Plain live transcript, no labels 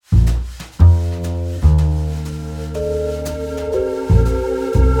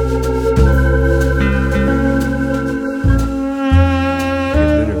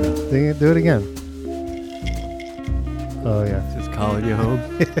Do it again. Oh, yeah. Just calling you home.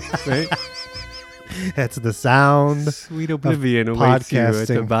 Right? That's the sound. Sweet oblivion awaits you at the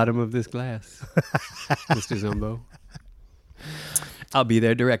podcasting. bottom of this glass, Mr. Zumbo. I'll be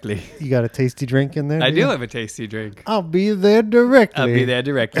there directly. You got a tasty drink in there? I do you? have a tasty drink. I'll be there directly. I'll be there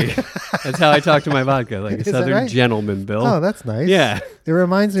directly. That's how I talk to my vodka, like a Is that Southern right? gentleman, Bill. Oh, that's nice. Yeah. It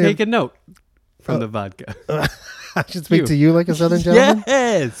reminds me Take of... a note from the vodka. I should speak You. to you like a Southern gentleman?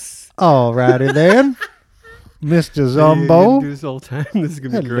 Yes. All righty then. Mr. Do Zumbo. this all time. This is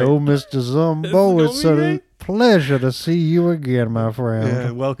gonna be Hello, great. Mr. Zumbo. This It's is gonna a be great. pleasure to see you again, my friend.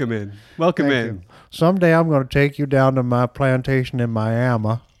 Yeah, welcome in. Welcome Thank in. you. Someday I'm going to take you down to my plantation in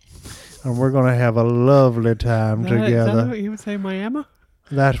Miami, and we're going to have a lovely time Is that together. what you would say, Miami?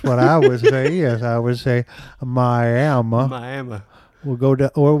 That's what I would say. Yes, I would say Miami. Miami. We'll go to,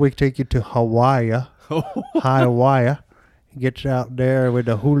 or we take you to Hawaii. Hawaii. Get you out there with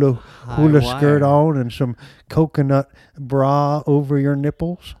a hula Hawaii. skirt on and some coconut bra over your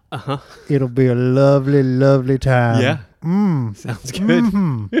nipples. Uh-huh. It'll be a lovely, lovely time. Yeah. Mm. Sounds good.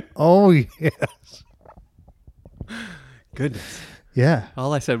 Mhm. Oh, yes. Goodness. Yeah.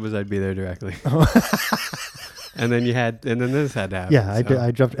 All I said was I'd be there directly. and then this had to happen. Yeah, I so. did.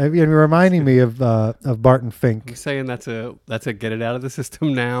 I jumped. I mean, you're reminding me of Barton I'm Fink. saying that's a get it out of the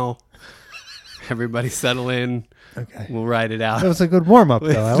system now. Everybody settle in. Okay. We'll ride it out. That was a good warm up, though.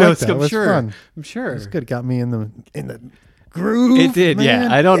 I No, like that. It I'm was sure. fun. I'm sure. It was good. Got me in the groove. It did, man.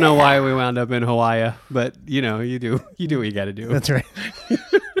 yeah. I don't know why we wound up in Hawaii, but you do what you got to do. That's right.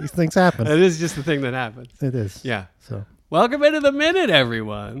 These things happen. It is just the thing that happens. It is. Yeah. So. Welcome into the minute,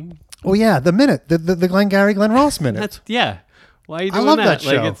 everyone. Oh yeah, the minute, the Glengarry Glen Ross minute. That's Why are you I doing love that? that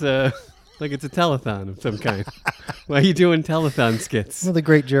show. Like it's a telethon of some kind. Why are you doing telethon skits? Well, the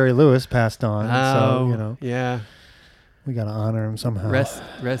great Jerry Lewis passed on, so yeah. we got to honor him somehow. Rest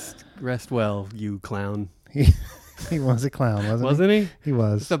well, you clown. He was a clown, wasn't he? Wasn't he? He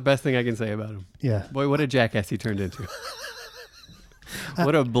was. That's the best thing I can say about him. Yeah. Boy, what a jackass he turned into.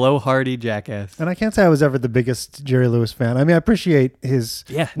 What a blowhardy jackass. And I can't say I was ever the biggest Jerry Lewis fan. I mean, I appreciate what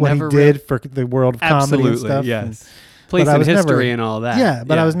he never did for the world of comedy and Absolutely, stuff. yes. Place I in was history never- and all that. Yeah,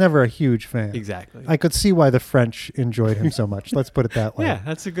 but I was never a huge fan. Exactly. I could see why the French enjoyed him so much. Let's put it that way. Yeah,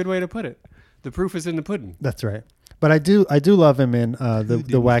 that's a good way to put it. The proof is in the pudding. That's right. But I do love him in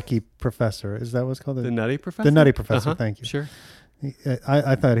the Wacky Professor. Is that what's called? The Nutty Professor? The Nutty Professor. Uh-huh, Thank you. Sure.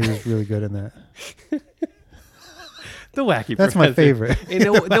 I thought he was really good in that. The Wacky That's Professor. my favorite. In the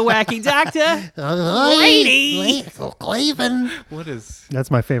Wacky Doctor. Lady. Cleveland. What is... That's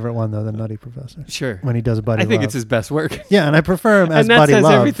my favorite one, though, the Nutty Professor. Sure. When he does Buddy I think Love. it's his best work. Yeah, and I prefer him as And that Buddy says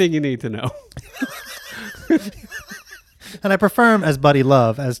Love. everything you need to know. And I prefer him as Buddy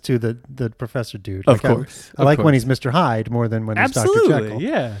Love as to the Professor dude. Of Like, course. I like when he's Mr. Hyde more than when he's Dr. Jekyll. Absolutely.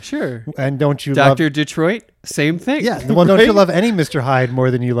 Yeah, sure. And don't you love... Dr. Detroit, same thing. Yeah, well, don't you Right? love any Mr. Hyde more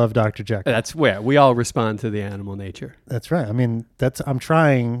than you love Dr. Jekyll? That's where we all respond to the animal nature. That's right. I mean, I'm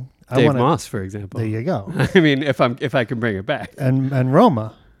trying... Dave Moss, for example. There you go. I mean, if I can bring it back. And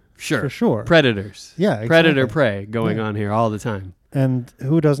Roma. Sure. For sure. Predators. Yeah, exactly. Predator prey going on here all the time. And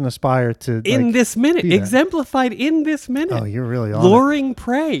who doesn't aspire to... In this minute. be that? Exemplified in this minute. Oh, you're really on Luring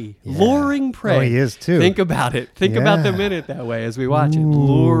prey. Yeah. Luring prey. Oh, he is too. Think about it. Think about the Yeah. minute that way as we watch it.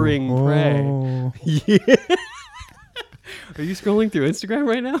 Luring prey. Oh. Yeah. Are you scrolling through Instagram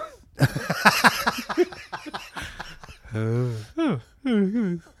right now?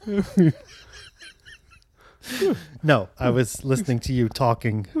 No, I was listening to you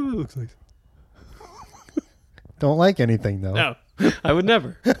talking. Oh, it looks like... Don't like anything, though. No, I would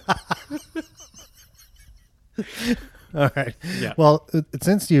never. All right. Yeah. Well,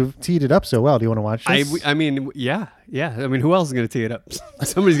 since you've teed it up so well, do you want to watch this? I mean, yeah. I mean, who else is going to tee it up?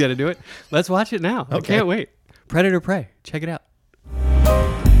 Somebody's got to do it. Let's watch it now. I Okay. can't wait. Predator prey. Check it out.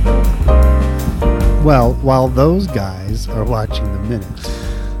 Well, while those guys are watching the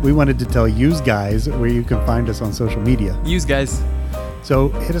minute, we wanted to tell you guys where you can find us on social media. Use guys. So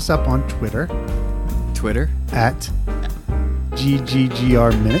hit us up on Twitter Twitter. at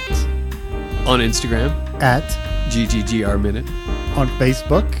GGGR Minute, On Instagram. at GGGR Minute. on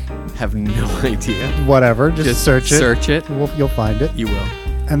Facebook, Have no idea. whatever. Just search it. Search it. You'll find it. You will.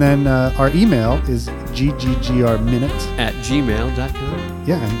 And then our email is gggrminute. At gmail.com.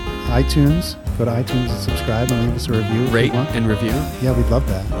 Yeah, and iTunes. Go to iTunes and subscribe and leave us a review. if you Rate want. and review. Yeah, we'd love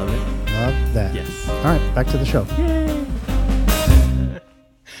that. Love it. Love that. Yes. All right, back to the show.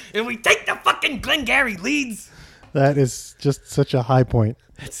 And we take the fucking Glengarry leads. That is just such a high point.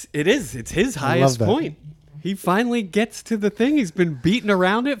 It is. It's his I love highest that. point. He finally gets to the thing. He's been beating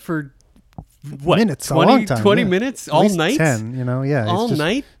around it for what, minutes, 20, a long time. 20 yeah. minutes? At All least night? 10, yeah. All he's just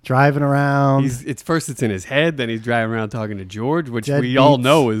night? driving around. It's in his head, then he's driving around talking to George, which Dead we all beats.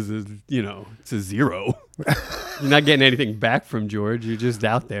 know is, it's a zero. You're not getting anything back from George. You're just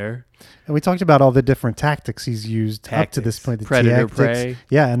out there. And we talked about all the different tactics he's used up to this point. The Predator, tactics. prey.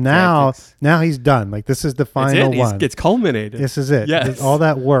 Yeah, and now Tactics. he's done. Like, this is the It's final it. one. It's culminated. This is it. Yes. All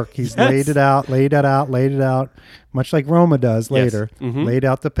that work. He's laid it out, much like Roma does later. Mhm. Laid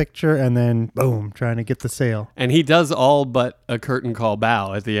out the picture, and then, boom, trying to get the sale. And he does all but a curtain call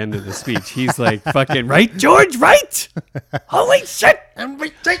bow at the end of the speech. He's like, fucking, right, George, right? Holy shit. And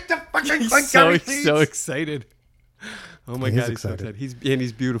we take the fucking He's so excited. Oh my He is God, he's so excited. excited.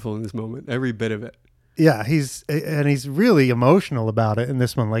 He's beautiful in this moment, every bit of it. Yeah, he's really emotional about it in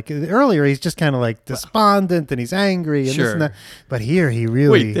this one. Like, earlier, he's just kind of like despondent and he's angry and this Sure. and that. But here, he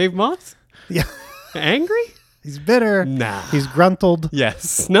really... Wait, Dave Moss? Yeah, Angry? he's bitter. Nah. He's gruntled.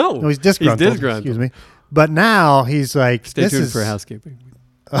 Yes. No. No, he's disgruntled. Excuse me. But now he's like... Stay this tuned is for housekeeping.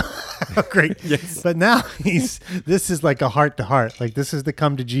 Great. Yes. But now this is like a heart to heart. Like, this is the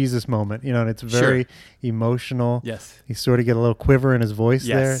come to Jesus moment, and it's very emotional. Yes. You sort of get a little quiver in his voice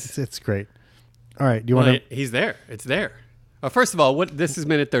there. Yes. It's great. All right. Do you want to? He's there. It's there. First of all, this is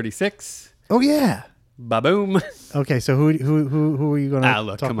minute 36. Oh, yeah. Ba-boom. Okay. So who are you going to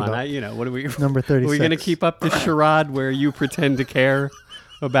Look, talk come about? on. What are we? Number 36. Are we going to keep up this charade where you pretend to care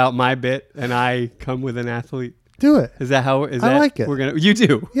about my bit and I come with an athlete? Do it. Is that how? I like it. You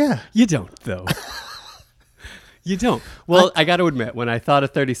do. Yeah. You don't though. You don't. Well, I got to admit, when I thought of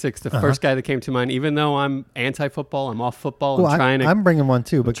 36, the first guy that came to mind, even though I'm anti-football, I'm off football. Well, I'm bringing one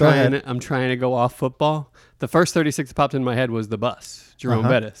too, but go ahead. I'm trying to go off football. The first 36 that popped in my head was the bus, Jerome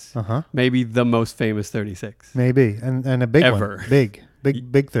Bettis. Maybe the most famous 36. Maybe. And a big Ever. one. Big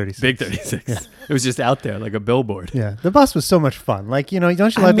 36. Big 36. It was just out there like a billboard. Yeah, the bus was so much fun. Like, don't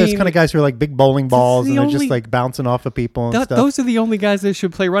you love those kind of guys who are like big bowling balls and they're just like bouncing off of people and stuff? Those are the only guys that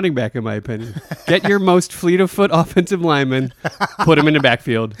should play running back, in my opinion. Get your most fleet of foot offensive lineman, put him in the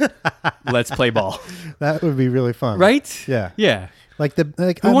backfield. Let's play ball. That would be really fun. Right? Yeah. Yeah.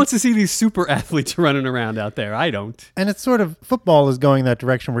 Who wants to see these super athletes running around out there? I don't. And it's sort of, football is going that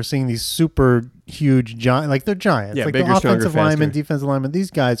direction. We're seeing these super huge giant, like they're giants. Yeah, like bigger, the stronger, offensive linemen, faster. defensive linemen, these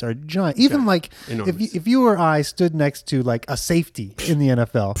guys are giant. Even like Enormous. if you or I stood next to like a safety in the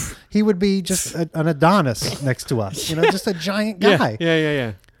NFL, he would be just an Adonis next to us. Just a giant guy.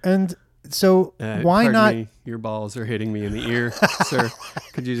 Yeah. And so why pardon not? me, your balls are hitting me in the ear, sir.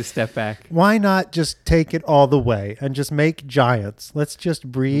 Could you just step back? Why not just take it all the way and just make giants? Let's just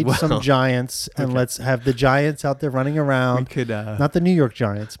breed some giants and let's have the giants out there running around. We could, not the New York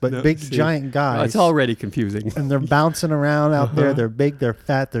Giants, but giant guys. It's already confusing. And they're bouncing around out there. They're big, they're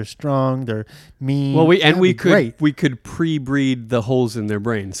fat, they're strong, they're mean. Well, we great. could pre-breed the holes in their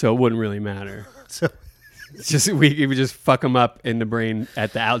brain, so it wouldn't really matter. So, It's just we would just fuck them up in the brain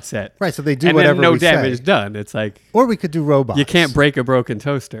at the outset. right, so they do And whatever then no we damage say. done. It's like Or we could do robots. you can't break a broken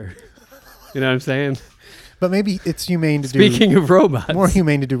toaster. You know what I'm saying? But maybe it's humane to Speaking of robots, more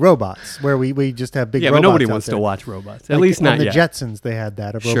humane to do robots, where we just have big yeah, robots but nobody out wants there. to watch robots. Like At least not on the yet. Jetsons, they had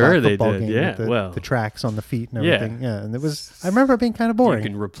that. A robot Sure, they football did. game Yeah, with the tracks on the feet and everything. Yeah, and it was. I remember it being kind of You boring.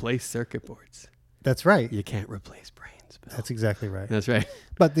 can replace circuit boards. That's right. You can't replace brains. Bill. That's exactly right. That's right.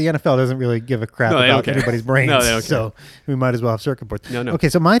 But the NFL doesn't really give a crap No, they don't about care. anybody's brains. No, they don't so we might as well have circuit boards. No. Okay,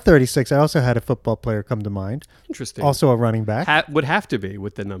 so my 36, I also had a football player come to mind. Interesting. Also a running back. Would have to be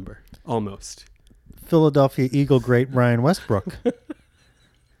with the number almost. Philadelphia Eagle great Ryan Westbrook.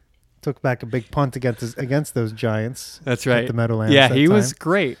 Took back a big punt against those Giants. That's right. At the Meadowlands. Yeah, that he time. was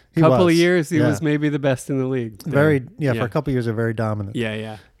great. He Couple was, of years, he yeah. was maybe the best in the league. For Yeah. a couple of years, are very dominant.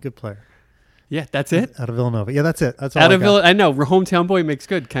 Yeah. Good player. Yeah, that's it. Out of Villanova. Yeah, that's it. That's all Out I of got. I know. Hometown boy makes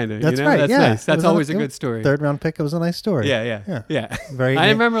good, kind of. That's you know? right. That's yeah. nice. It That's was always a it good was story. Third round pick. It was a nice story. Yeah. Very.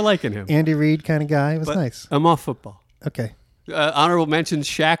 I remember liking him. Andy Reid kind of guy. It was But nice. I'm off football. Okay. Honorable mention: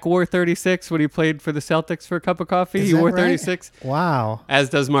 Shaq wore 36 when he played for the Celtics for a cup of coffee. Is He that wore right? 36. Wow. As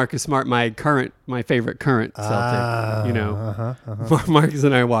does Marcus Smart, my favorite current Celtic. Marcus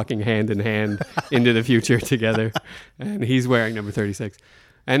and I are walking hand in hand into the future together, and he's wearing number 36.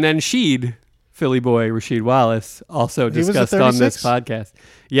 And then Sheed, Philly boy Rasheed Wallace, also He was a discussed on this 36? podcast.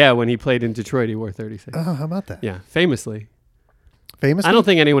 Yeah, when he played in Detroit, he wore 36. Oh, how about that? Yeah, famously. Famously? I don't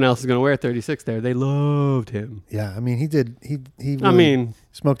think anyone else is going to wear 36 there. They loved him. Yeah, I mean, he did. He I really mean,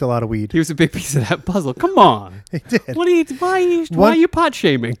 smoked a lot of weed. he was a big piece of that puzzle. Come on. He did. Why are you pot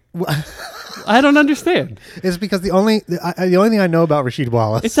shaming? I don't understand. It's because the only thing I know about Rasheed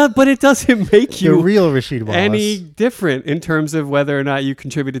Wallace, But it doesn't make the you real Rasheed Wallace, any different in terms of whether or not you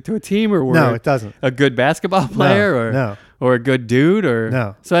contributed to a team or were No, it doesn't. a good basketball player or no. or a good dude or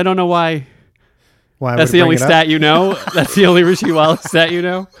No. So I don't know why. why. That's the only stat you know. That's the only Rasheed Wallace stat you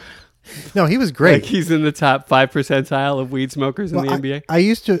know. No, he was great. Like he's in the top 5 percentile of weed smokers in the NBA.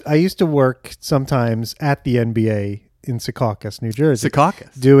 I used to work sometimes at the NBA in Secaucus, New Jersey.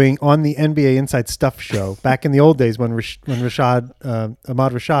 Secaucus. Doing on the NBA Inside Stuff show back in the old days when Ahmad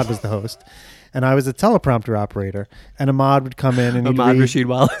Rashad was the host. And I was a teleprompter operator, and Ahmad would come in and he'd read, Rasheed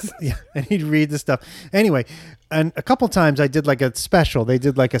Wallace. Yeah, and he'd read the stuff. Anyway, and a couple times I did like a special. They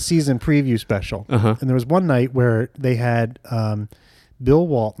did like a season preview special. And there was one night where they had Bill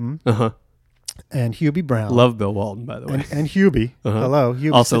Walton and Hubie Brown. Love Bill Walton, by the way. And Hubie. Hello.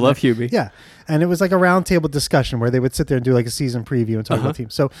 Hubie also love Hubie. Yeah. And it was like a roundtable discussion where they would sit there and do like a season preview and talk about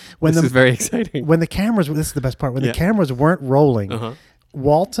teams. So when this is very exciting. When the cameras, this is the best part, when the cameras weren't rolling,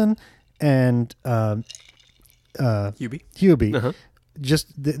 Walton and Hubie just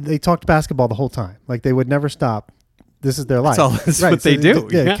they talked basketball the whole time. Like they would never stop. This is their life. That's what they do.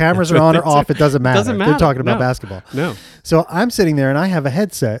 Yeah, cameras are on or off. It doesn't matter. They're talking about basketball. No. So I'm sitting there and I have a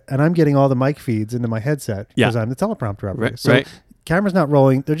headset and I'm getting all the mic feeds into my headset because I'm the teleprompter operator. So camera's not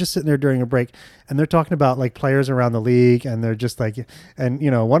rolling. They're just sitting there during a break and they're talking about like players around the league and they're just like, and you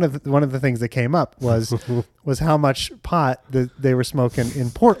know, one of the things that came up was how much pot they were smoking in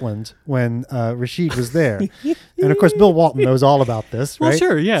Portland when Rasheed was there. And of course, Bill Walton knows all about this, right? Well,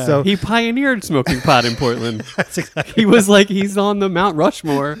 sure, yeah. So he pioneered smoking pot in Portland. That's exactly. He was like, he's on the Mount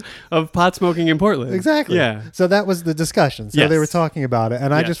Rushmore of pot smoking in Portland. Exactly. Yeah. So that was the discussion. So they were talking about it,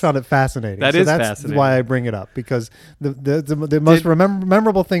 and I just found it fascinating. That's fascinating. Why I bring it up, because the most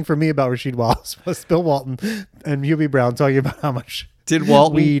memorable thing for me about Rasheed Wallace was Bill Walton and Hubie Brown talking about how much did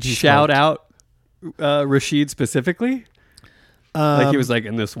Walton shout out Rasheed specifically? Like he was like,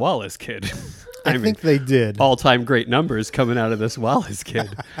 "And this Wallace kid." I think they did. All-time great numbers coming out of this Wallace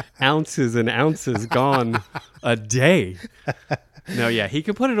kid. Ounces and ounces gone a day. No, yeah, he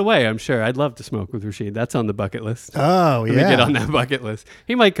could put it away, I'm sure. I'd love to smoke with Rasheed. That's on the bucket list. Oh, yeah. Let me get on that bucket list.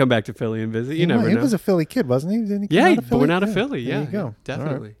 He might come back to Philly and visit. You never know. He was a Philly kid, wasn't he? Didn't he born out of Philly. Yeah, there you go.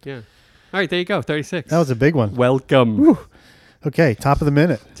 Definitely. All right. Yeah. All right, there you go. 36. That was a big one. Welcome. Whew. Okay, top of the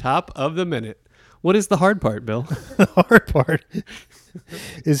minute. Top of the minute. What is the hard part, Bill? The hard part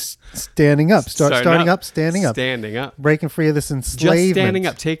is standing up. Standing up. Breaking free of this enslavement. Just standing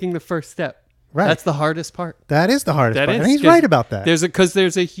up, taking the first step. Right. That's the hardest part. That is the hardest part. And he's right about that. Because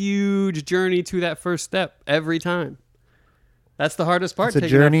there's a huge journey to that first step every time. That's the hardest part,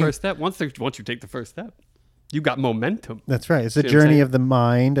 taking that first step. Once you take the first step, you got momentum. That's right. It's a journey of the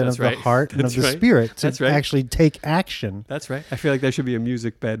mind and of the heart and of the spirit to actually take action. That's right. I feel like there should be a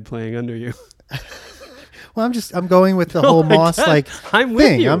music bed playing under you. Well, I'm going with the whole Moss like I'm with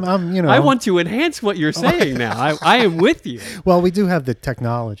thing. you. I want to enhance what you're saying now. I am with you. Well, we do have the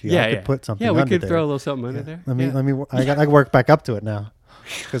technology. Yeah, I could put something. Yeah, we could there. throw a little something under there. Let me. I got to work back up to it now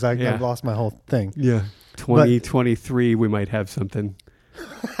because I've lost my whole thing. Yeah, 2023, we might have something.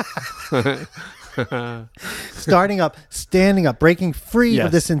 Starting up, standing up, breaking free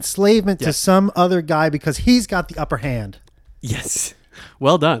of this enslavement to some other guy because he's got the upper hand. Yes.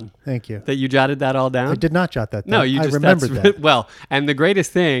 Well done. Thank you. That you jotted that all down? I did not jot that down. No, I remembered that. Well, and the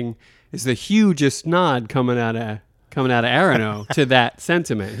greatest thing is the hugest nod coming out of Arano to that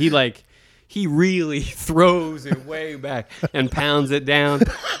sentiment. He really throws it way back and pounds it down.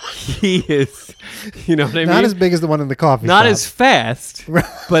 He is, you know what I mean? Not as big as the one in the coffee shop. Not as fast,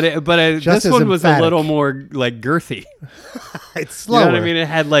 but this one was a little more like girthy. It's slower. You know what I mean? It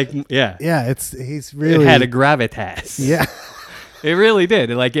had Yeah, he's really... It had a gravitas. Yeah. It really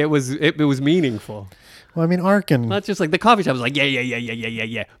did. Like it was meaningful. Well, I mean, Arkin. Not just like the coffee shop was like,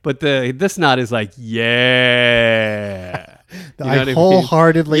 yeah. But this nod is like, yeah. I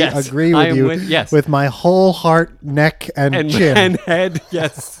wholeheartedly agree with you with my whole heart, neck, and chin. And head,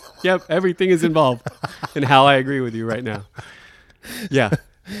 yes. Yep, everything is involved in how I agree with you right now. Yeah.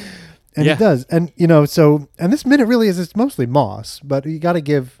 And it does. And, and this minute really it's mostly Moss, but you got to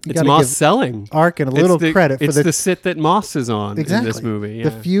give... It's Moss selling. Arkin a little credit for the sit that Moss is on in this movie. Yeah.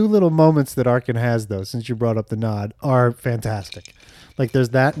 The few little moments that Arkin has, though, since you brought up the nod, are fantastic. Like there's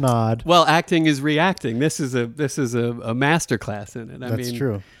that nod. Well, acting is reacting. This is a masterclass in it. That's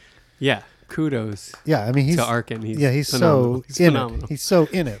true. Yeah. Kudos. Yeah, I mean he's to Arkin. He's so in it. He's so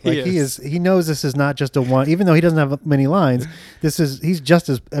in it. Like he knows this is not just a one. Even though he doesn't have many lines, he's just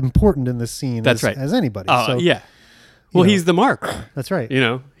as important in this scene. As anybody. Oh, so, yeah. Well, he's the mark. That's right.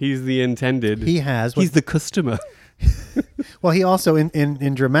 He's the intended. He's the customer. Well, he also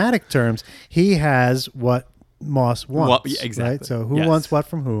in dramatic terms, he has what Moss wants. Exactly. Right? So who wants what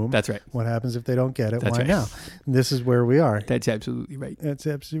from whom? That's right. What happens if they don't get it? That's Why right. now? And this is where we are. That's absolutely right. That's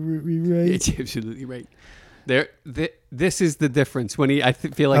absolutely right. It's absolutely right. This is the difference. When I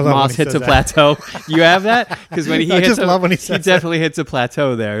feel like Moss hits a plateau. You have that? Because when he definitely hits a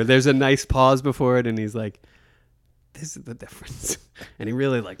plateau there. There's a nice pause before it, and he's like, this is the difference. And he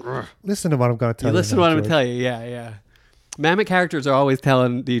really like, listen to what I'm going to tell you. Listen to what I'm going to tell you. Yeah. Mammoth characters are always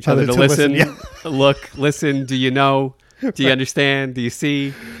telling each other to listen. Look, listen. Do you know? Do you understand? Do you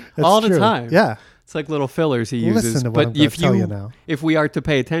see? That's all true. The time. Yeah. It's like little fillers he uses. Listen to what I'm going to tell you now. If we are to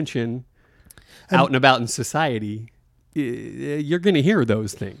pay attention out and about in society, you're going to hear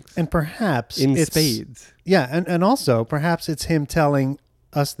those things. And perhaps in spades. Yeah, and also perhaps it's him telling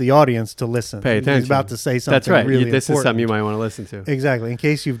us, the audience, to listen. Pay attention. He's about to say something. That's right. Really this important. Is something you might want to listen to. Exactly. In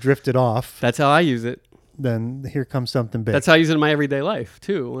case you've drifted off. That's how I use it. Then here comes something big. That's how I use it in my everyday life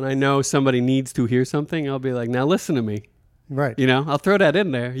too. When I know somebody needs to hear something, I'll be like, now listen to me. Right. You know, I'll throw that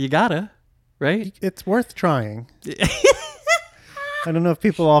in there. You gotta. Right? It's worth trying. I don't know if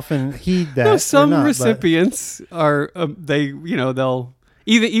people often heed that. No, some recipients are they'll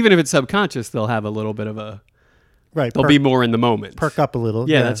even if it's subconscious, they'll have a little bit of a They'll be more in the moment. Perk up a little.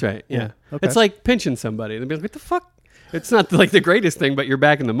 Yeah, that's right. Yeah. Okay. It's like pinching somebody. They'll be like, what the fuck? It's not like the greatest thing, but you're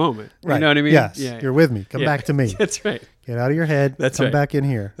back in the moment. Right. You know what I mean? Yes. Yeah. You're with me. Come back to me. That's right. Get out of your head. Come back in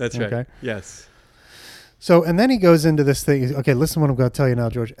here. That's right. Okay. Yes. So, and then he goes into this thing. Okay, listen to what I'm going to tell you now,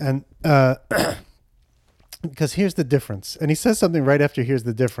 George. And because here's the difference. And he says something right after here's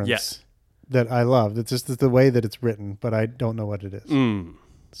the difference that I love. It's just the way that it's written, but I don't know what it is.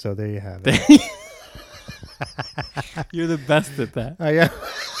 So there you have it. You're the best at that. I am.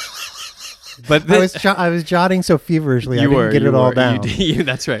 But I was jotting so feverishly. I didn't get it all down.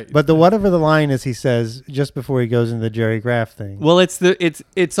 That's right. But whatever the line is, he says just before he goes into the Jerry Graff thing. Well,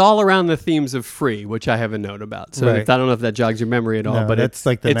 it's all around the themes of free, which I have a note about. So I don't know if that jogs your memory at all, but it's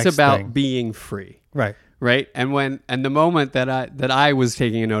like it's about being free. Right. Right. And the moment that I was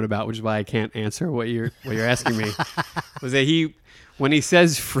taking a note about, which is why I can't answer what you're asking me, was that when he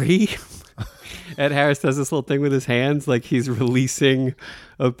says free. Ed Harris does this little thing with his hands, like he's releasing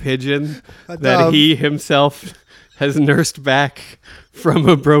a pigeon that he himself has nursed back from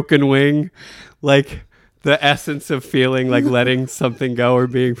a broken wing, like the essence of feeling like letting something go or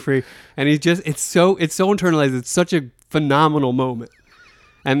being free. And it's so internalized. It's such a phenomenal moment.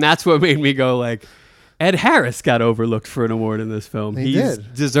 And that's what made me go like, Ed Harris got overlooked for an award in this film. He's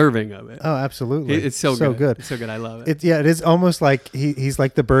deserving of it. Oh, absolutely. It's so good. It's so good. I love it. It is almost like he's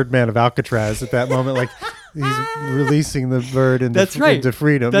like the Birdman of Alcatraz at that moment. Like he's releasing the bird into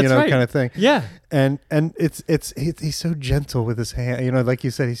freedom, kind of thing. Yeah. And he's so gentle with his hand. Like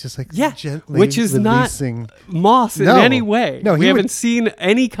you said, he's just like gently which is releasing. Not Moss in any way. No, we haven't seen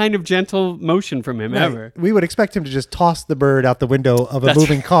any kind of gentle motion from him ever. We would expect him to just toss the bird out the window of a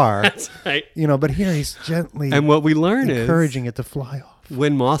moving car. That's right. But here he's gently and what we learn encouraging it to fly off.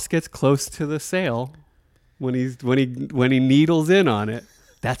 When Moss gets close to the sail, when he needles in on it,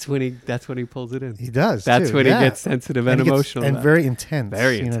 that's when he pulls it in. He does. That's when he gets sensitive and emotional and very intense.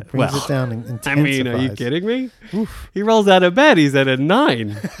 Very intense. Brings it down and intensifies. I mean, are you kidding me? Oof. He rolls out of bed. He's at a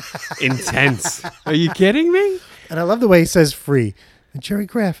 9. Intense. Are you kidding me? And I love the way he says "free." And Jerry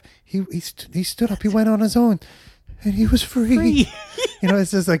Graff, he stood up. He went on his own, and he was free.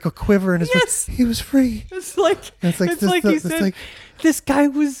 It's just like a quiver in his voice. He was free. It's like he said, this guy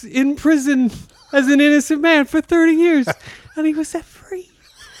was in prison as an innocent man for 30 years, and he was set free.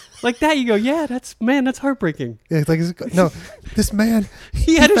 Like that, you go, that's heartbreaking. Yeah, it's like, no, this man.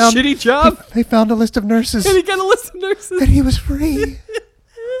 he had a shitty job. He found a list of nurses. And he got a list of nurses. And he was free.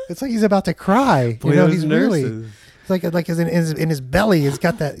 It's like he's about to cry. Boy, he's really. It's like in his belly, it's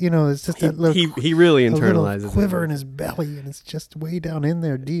got that. It's just that little. He really internalizes a little quiver in his belly, and it's just way down in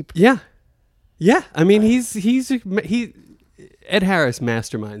there, deep. Yeah. I mean, Ed Harris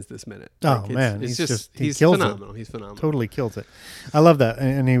masterminds this minute. Oh man, he's phenomenal. He's phenomenal. Totally kills it. I love that,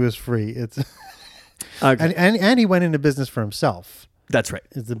 and he was free. It's okay. and he went into business for himself. That's right.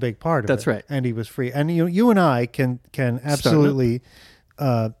 It's a big part of it. That's right. And he was free. And you and I can absolutely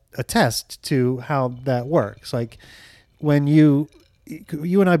attest to how that works. Like when you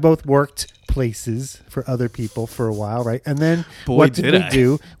and I both worked places for other people for a while, right? And then what did we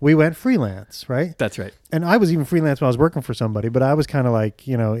do? We went freelance, right? That's right. And I was even freelance when I was working for somebody, but I was kind of like,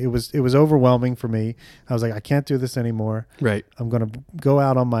 it was overwhelming for me. I was like, I can't do this anymore. Right. I'm going to go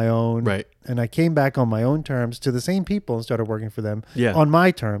out on my own. Right. And I came back on my own terms to the same people and started working for them on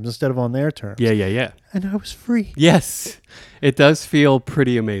my terms instead of on their terms. Yeah. And I was free. Yes. It does feel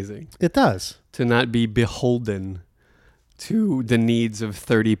pretty amazing. It does. To not be beholden to the needs of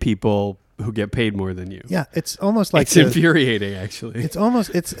 30 people who get paid more than you. Yeah, it's almost like it's infuriating. Actually,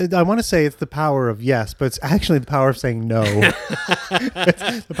 I want to say it's the power of yes, but it's actually the power of saying no.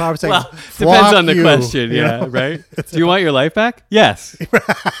 It's the power of saying depends on the question. Yeah, right. Do you want your life back? Yes.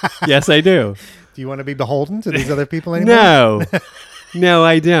 Yes, I do. Do you want to be beholden to these other people anymore? No. No,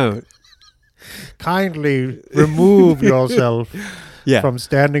 I don't. Kindly remove yourself from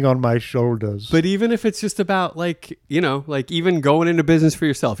standing on my shoulders. But even if it's just about like even going into business for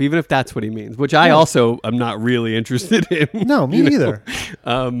yourself, even if that's what he means, which I also am not really interested in. No, me either.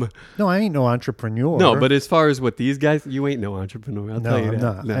 No, I ain't no entrepreneur. No, but as far as what these guys, you ain't no entrepreneur. I'll tell you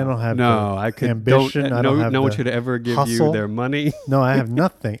that. I'm not. I don't have ambition. No one should ever give hustle. you their money. No, I have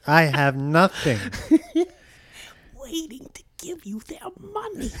nothing. I have nothing. Waiting to give you their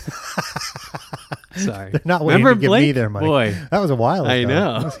money. Sorry. They're not waiting to give me their money. Boy. That was a while ago. I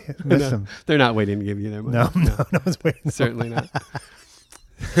know. Miss them. They're not waiting to give you their money. No one's waiting. Certainly not.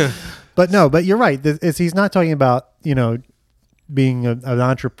 But you're right. He's not talking about, being an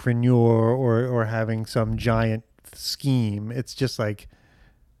entrepreneur or having some giant scheme. It's just like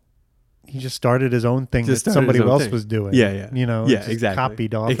he just started his own thing that somebody else was doing. Yeah. Exactly.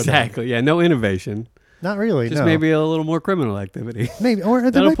 Copied off. Exactly. Yeah. No innovation. Not really. Just maybe a little more criminal activity. Maybe, or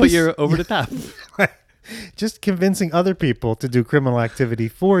that'll put you over the top. Just convincing other people to do criminal activity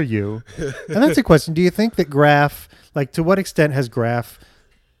for you. And that's a question. Do you think that Graff, to what extent has Graff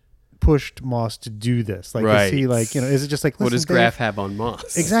pushed Moss to do this? Is he is it just like, listen, what does Graff have on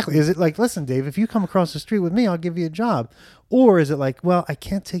Moss? Exactly. Is it like, listen, Dave, if you come across the street with me, I'll give you a job? Or is it like, well, I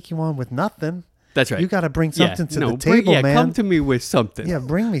can't take you on with nothing. That's right. You got to bring something to the table, man. Come to me with something. Yeah,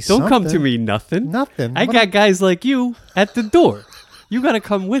 bring me something. Don't come to me nothing. Nothing. I got guys like you at the door. You got to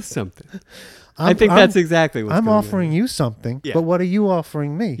come with something. I think that's exactly what's I'm offering you something, but what are you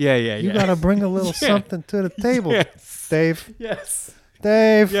offering me? Yeah. You got to bring a little something to the table, Dave. Yes.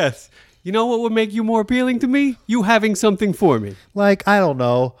 Dave. Yes. You know what would make you more appealing to me? You having something for me. I don't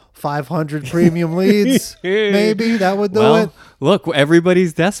know, 500 premium leads, maybe that would do it. Look,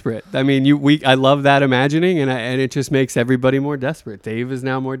 everybody's desperate. I mean, I love that imagining, and it just makes everybody more desperate. Dave is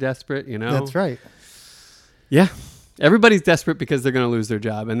now more desperate. That's right. Yeah, everybody's desperate because they're going to lose their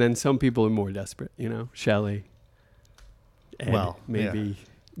job, and then some people are more desperate. Shelley. Ed, maybe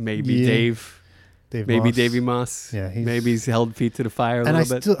Dave. Maybe Moss. Davey Moss. Yeah, maybe he's held feet to the fire a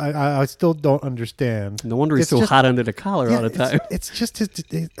little bit. I still don't understand. No wonder he's so hot under the collar all the time. It's just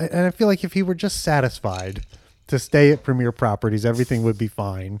and I feel like if he were just satisfied to stay at Premier Properties, everything would be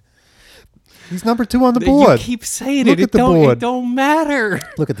fine. He's number 2 on the board. You keep saying Look at the board. It don't matter.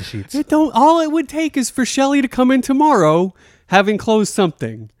 Look at the sheets. All it would take is for Shelley to come in tomorrow, having closed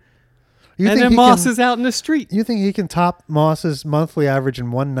something. And then Moss is out in the street. You think he can top Moss's monthly average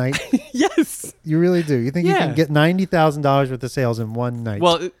in one night? Yes. You really do? You think he can get $90,000 worth of sales in one night?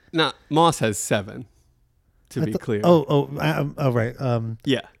 Well, Moss has 7, to be clear. Right.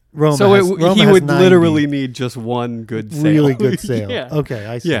 Yeah. Roma he would 90. literally need just one good sale. Really good sale. Yeah. Okay,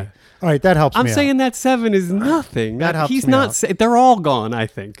 I see. Yeah. All right, that helps me I'm saying that 7 is nothing. That helps He's me not. out. They're all gone, I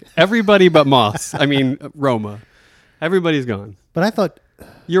think. Everybody but Moss. I mean, Roma. Everybody's gone. But I thought...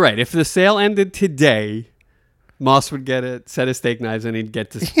 You're right. If the sale ended today, Moss would get a set of steak knives and he'd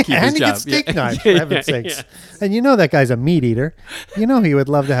get to keep his job. And steak knives, for heaven's sakes. Yeah. And that guy's a meat eater. He would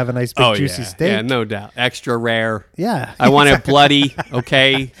love to have a nice big juicy steak. Yeah, no doubt. Extra rare. Yeah. I want it bloody,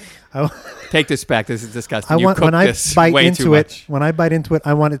 okay? Take this back. This is disgusting. When I bite into it,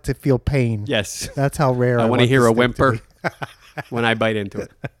 I want it to feel pain. Yes. That's how rare I want to hear a whimper when I bite into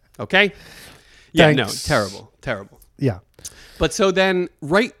it. Okay? Yeah, Thanks. No, terrible. Yeah. But so then,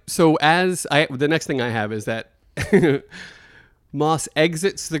 the next thing I have is that Moss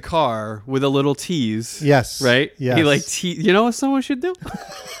exits the car with a little tease. Yes. Right? Yes. He you know what someone should do?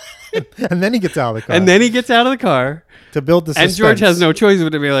 And then he gets out of the car. To build the suspense. And George has no choice but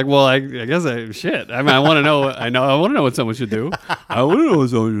to be like, well, I guess I want to know. I want to know what someone should do. I want to know what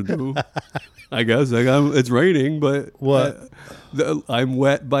someone should do. I guess it's raining, but what? I'm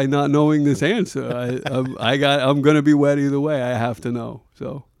wet by not knowing this answer. I'm gonna be wet either way. I have to know.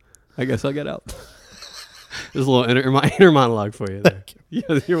 So I guess I'll get out. There's a little inner monologue for you there.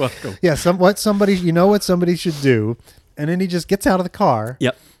 Yeah, you're welcome. Yeah, what somebody should do, and then he just gets out of the car.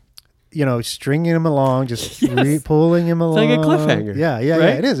 Yep. Stringing him along, just pulling him along. It's like a cliffhanger. Yeah, right? Yeah,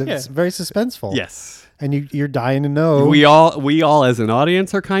 it is. It's very suspenseful. Yes. And you're dying to know. We all as an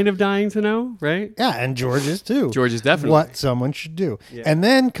audience are kind of dying to know, right? Yeah, and George is too. George is definitely. What someone should do. Yeah. And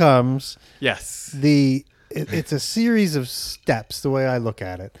then comes it's a series of steps, the way I look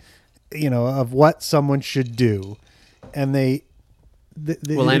at it, of what someone should do. And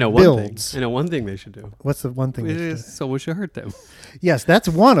I know builds. one thing. I know one thing they should do. What's the one thing? Someone should hurt them. Yes, that's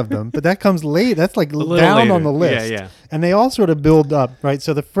one of them, but that comes late. That's like down later on the list. Yeah. And they all sort of build up, right?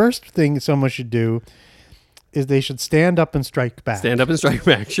 So the first thing someone should do is they should stand up and strike back. Stand up and strike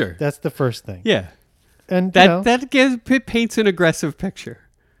back, sure. That's the first thing. Yeah. And that paints an aggressive picture.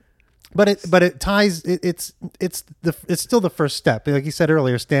 But it ties it's still the first step. Like you said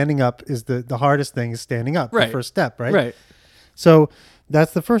earlier, standing up is the hardest thing is standing up. Right. The first step, right? Right. So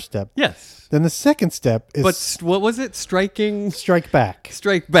that's the first step. Yes. Then the second step is what was it? Strike back.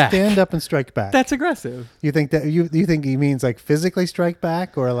 Strike back. Stand up and strike back. That's aggressive. You think that you think he means like physically strike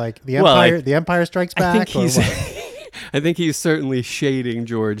back or like the empire the empire strikes back? I think he's certainly shading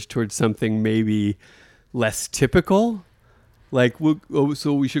George towards something maybe less typical. Like,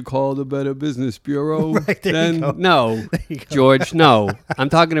 so we should call the Better Business Bureau? Right, there you go. No, George, no. I'm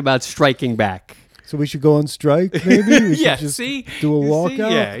talking about striking back. So we should go on strike, maybe? We should just do a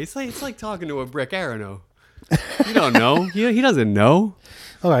walkout? Yeah, it's like talking to a brick arrow. You don't know. He doesn't know.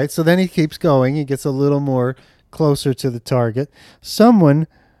 All right, so then he keeps going. He gets a little more closer to the target. Someone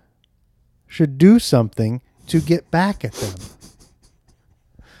should do something to get back at them.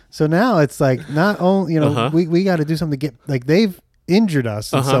 So now it's like not only, we got to do something to get, like they've injured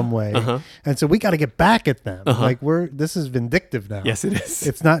us in some way. And so we got to get back at them. Like this is vindictive now. Yes, it is.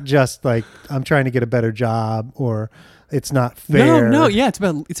 It's not just like I'm trying to get a better job or it's not fair. No, yeah, it's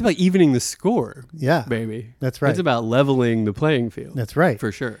about evening the score. Yeah. Baby. That's right. It's about leveling the playing field. That's right.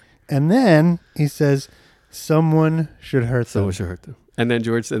 For sure. And then he says, someone should hurt them. Someone should hurt them. And then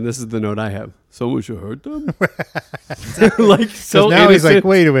George said, and this is the note I have. Someone should hurt them. Like so now innocent. He's like,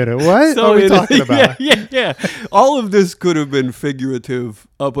 wait a minute, what are we talking about? Yeah. All of this could have been figurative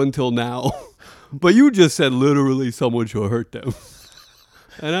up until now, but you just said literally someone should hurt them.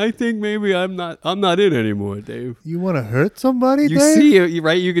 And I think maybe I'm not in anymore, Dave. You want to hurt somebody? You Dave? see,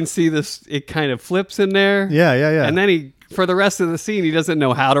 right? You can see this. It kind of flips in there. Yeah. And then for the rest of the scene, he doesn't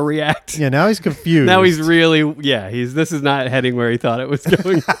know how to react. Yeah, now he's confused. Now he's really, this is not heading where he thought it was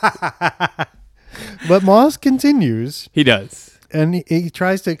going. But Moss continues. He does. And he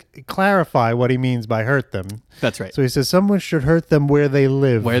tries to clarify what he means by hurt them. That's right. So he says someone should hurt them where they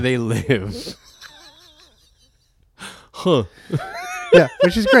live. Where they live. Huh. Yeah,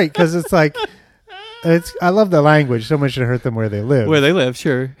 which is great because it's like, I love the language. Someone should hurt them where they live. Where they live,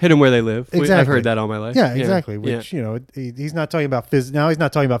 sure. Hit them where they live. Exactly. I've heard that all my life. Yeah, exactly. Which, he's not talking about now he's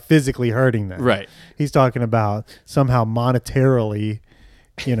not talking about physically hurting them. Right. He's talking about somehow monetarily,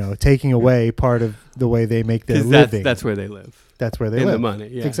 taking away part of the way they make their living. That's where they live. That's where they live. In the money.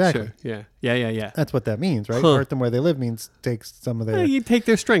 Yeah, exactly. Sure. Yeah. That's what that means, right? Hurt them where they live means take some of their... you take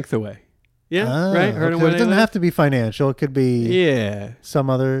their strength away. Yeah, right? Hurt them where it doesn't have to be financial. It could be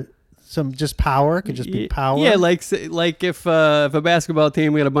some just power. It could just be power. Yeah, like if a basketball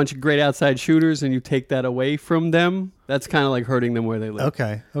team, we got a bunch of great outside shooters and you take that away from them, that's kind of like hurting them where they live.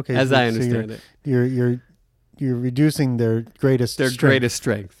 Okay. As I understand it. You're reducing their greatest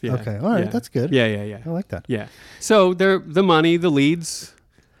strength. Yeah. Okay. All right. That's good. Yeah. I like that. Yeah. So they're the money, the leads.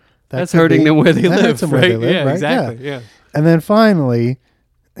 That's hurting them where they live, right? Yeah, right? Exactly. Yeah. And then finally,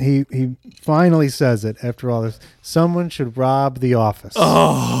 he finally says it after all this. Someone should rob the office.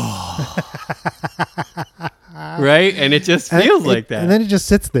 Oh. Right? And it just feels like that. And then it just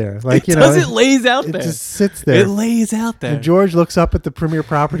sits there. Like, it lays out there. It just sits there. It lays out there. And George looks up at the Premier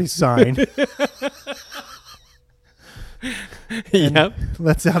Properties sign. Yep.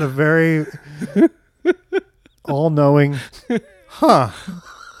 Lets out a very all-knowing, huh.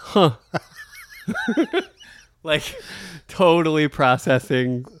 Like totally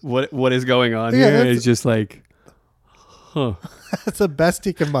processing what is going on here. It's just like, huh. That's the best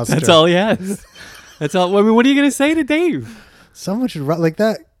he can muster. That's all he has. That's all. I mean, what are you going to say to Dave? Someone should like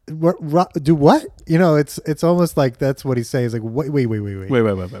that. Do what? It's almost like that's what he's saying. He's like, wait.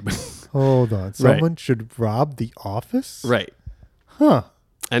 Hold on. Someone should rob the office? Right. Huh.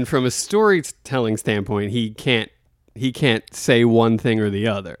 And from a storytelling standpoint, he can't say one thing or the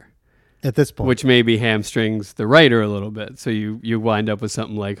other. At this point. Which maybe hamstrings the writer a little bit. So you wind up with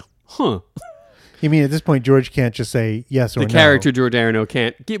something like, huh. You mean at this point George can't just say yes or no? The character George Arano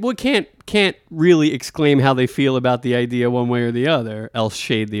can't really exclaim how they feel about the idea one way or the other, else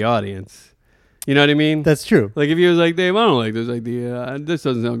shade the audience. You know what I mean? That's true. Like if he was like, Dave, I don't like this idea. This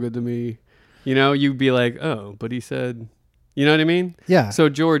doesn't sound good to me. You'd be like, oh, but he said, you know what I mean? Yeah. So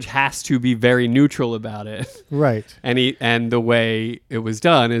George has to be very neutral about it. Right. And the way it was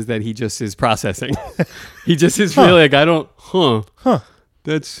done is that he just is processing. He just is really like, I don't,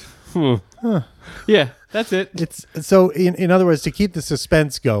 that's, Yeah, that's it. It's so in other words, to keep the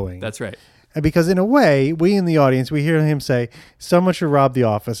suspense going. That's right. And because in a way, we in the audience, we hear him say, someone should rob the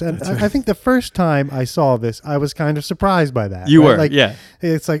office. And I think the first time I saw this, I was kind of surprised by that. You were, like, yeah.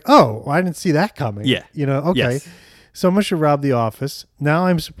 It's like, oh, I didn't see that coming. Yeah. Okay. Yes. Someone should rob the office. Now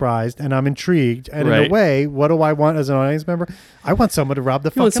I'm surprised and I'm intrigued. And in a way, what do I want as an audience member? I want someone to rob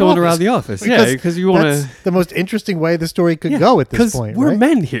the fucking office. You want someone to rob the office. Because you want to... That's the most interesting way the story could go at this point. Because we're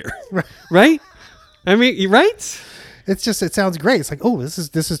men here. Right? I mean, right? It sounds great. It's like, oh, this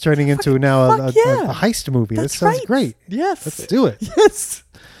is turning into now a heist movie. This sounds great. Yes. Let's do it. Yes.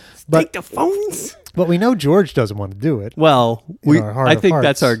 Take the phones. But we know George doesn't want to do it. Well, I think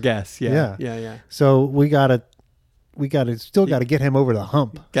that's our guess. Yeah. So we still gotta get him over the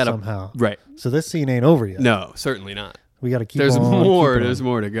hump somehow. Right. So this scene ain't over yet. No, certainly not. We got to keep There's on. more. There's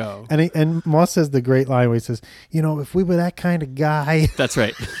more to go. And Moss says the great line where he says, if we were that kind of guy. That's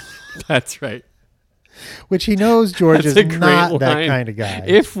right. That's right. Which he knows George is not that kind of guy.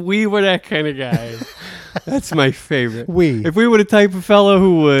 If we were that kind of guy. That's my favorite. If we were the type of fellow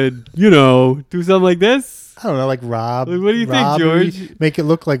who would, do something like this. I don't know, like rob. What do you think, George? Make it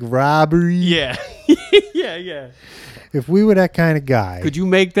look like robbery. Yeah. Yeah. If we were that kind of guy. Could you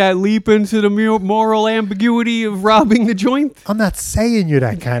make that leap into the moral ambiguity of robbing the joint? I'm not saying you're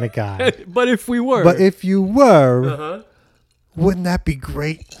that kind of guy. But if we were. But if you were, wouldn't that be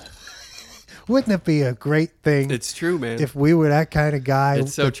great? Wouldn't it be a great thing? It's true, man. If we were that kind of guy.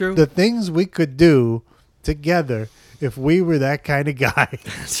 It's so true. The things we could do together if we were that kind of guy.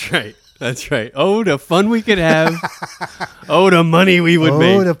 That's right. Oh, the fun we could have. Oh, the money we would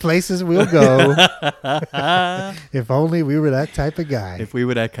make. Oh, the places we'll go. If only we were that type of guy. If we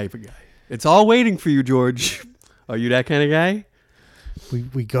were that type of guy. It's all waiting for you, George. Are you that kind of guy?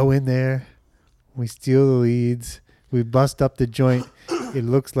 We go in there. We steal the leads. We bust up the joint. It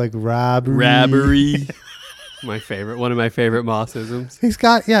looks like robbery. My favorite. One of my favorite Mossisms. He's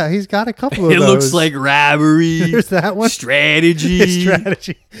got a couple of those. It those. Looks like robbery. There's that one. Strategy.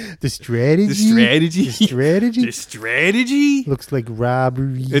 The strategy. Looks like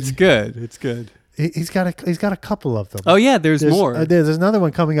robbery. It's good. He's got a couple of them. Oh yeah, there's more. There's another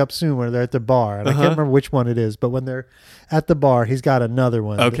one coming up soon where they're at the bar, and I can't remember which one it is. But when they're at the bar, he's got another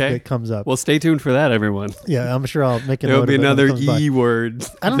one that comes up. Well, stay tuned for that, everyone. Yeah, I'm sure I'll make a note. There'll be another E word.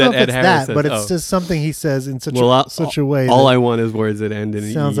 I don't know if it's that, but it's just something he says in such a way. All I want is words that end in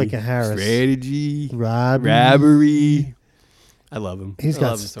E. Sounds like a Harris. Strategy. Robbery. I love him. He's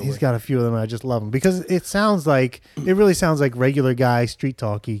got a few of them. I just love him because it really sounds like regular guy street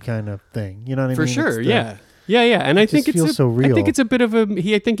talky kind of thing. You know what I mean? For sure. Yeah. And I think it's so real. I think it's a bit of a.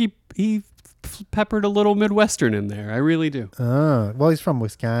 I think he peppered a little Midwestern in there. I really do. Well, he's from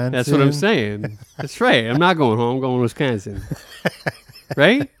Wisconsin. That's what I'm saying. That's right. I'm not going home. I'm going to Wisconsin.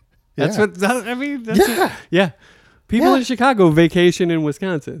 Right? That's what I mean. Yeah. People in Chicago vacation in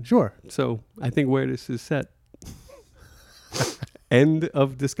Wisconsin. Sure. So I think where this is set. End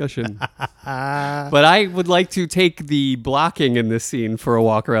of discussion. But I would like to take the blocking in this scene for a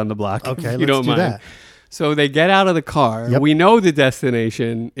walk around the block. Okay, you don't mind. That. So they get out of the car. Yep. We know the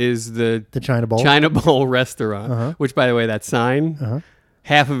destination is the China Bowl restaurant, which, by the way, that sign,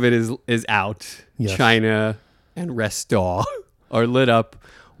 half of it is out. Yes. China and Restaw are lit up,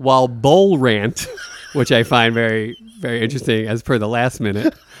 while Bowl Rant, which I find very, very interesting as per the last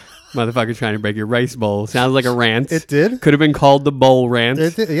minute. Motherfucker trying to break your rice bowl. Sounds like a rant. It did. Could have been called the bowl rant.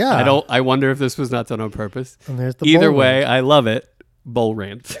 It did, yeah. I wonder if this was not done on purpose. And there's the Either bowl way, rant. I love it. Bowl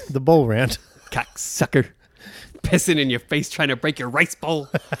rant. The bowl rant. Cocksucker. Pissing in your face trying to break your rice bowl.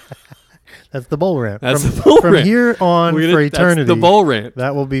 That's the bowl rant. The bowl rant. From here on for eternity. That's the bowl rant.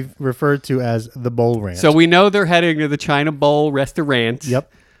 That will be referred to as the bowl rant. So we know they're heading to the China Bowl restaurant.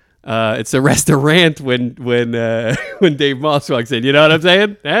 Yep. It's a restaurant when Dave Moss walks in. You know what I'm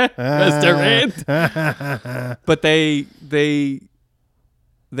saying? Restaurant. But they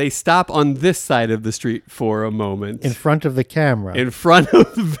stop on this side of the street for a moment. In front of the camera. In front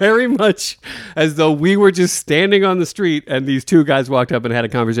of, very much as though we were just standing on the street and these two guys walked up and had a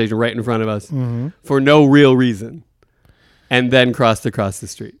conversation right in front of us for no real reason. And then crossed across the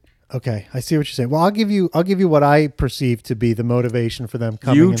street. Okay, I see what you're saying. Well, I'll give you what I perceive to be the motivation for them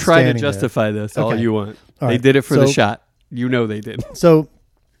coming. You try to justify this all you want. They did it for the shot. You know they did. So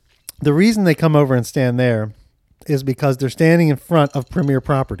the reason they come over and stand there is because they're standing in front of Premier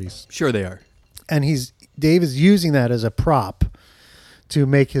Properties. Sure they are. And Dave is using that as a prop to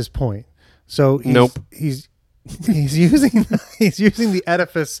make his point. So he's using the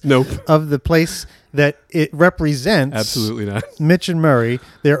edifice of the place that it represents. Absolutely not. Mitch and Murray,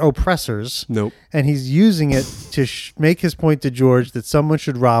 they're oppressors. And he's using it to make his point to George that someone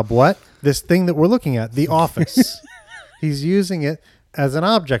should rob what? This thing that we're looking at, the office. He's using it as an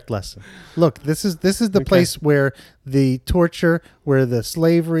object lesson. Look, this is the place where the torture, where the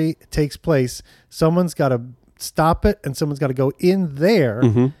slavery takes place. Someone's got to stop it, and someone's got to go in there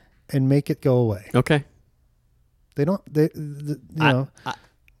and make it go away. Okay. They don't.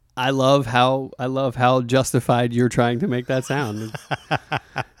 I love how justified you're trying to make that sound.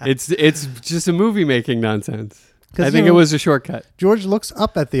 It's just a movie making nonsense. I think it was a shortcut. George looks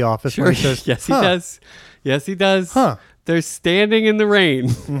up at the office. Sure. He says, yes, he does. Yes, he does. Huh. They're standing in the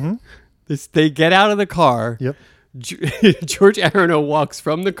rain. They get out of the car. Yep. George Aronow walks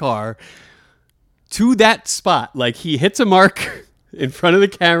from the car to that spot. Like he hits a mark in front of the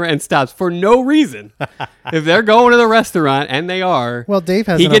camera and stops for no reason. If they're going to the restaurant, and they are, well, Dave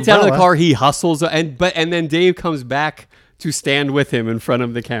has. He gets out of the car. He hustles, and then Dave comes back to stand with him in front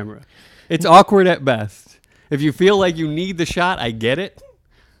of the camera. It's awkward at best. If you feel like you need the shot, I get it,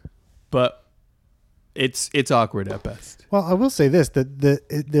 but it's awkward at best. Well, I will say this: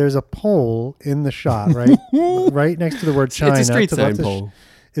 that there's a pole in the shot, right, right next to the word China. It's a street sign pole.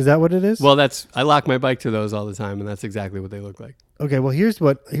 Is that what it is? Well, I lock my bike to those all the time, and that's exactly what they look like. Okay, well, here's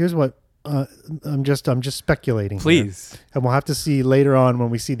what I'm just speculating. Please. Here, and we'll have to see later on when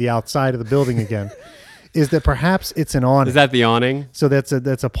we see the outside of the building again. Is that perhaps it's an awning? Is that the awning? So that's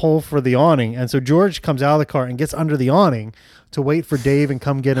a pole for the awning, and so George comes out of the car and gets under the awning to wait for Dave and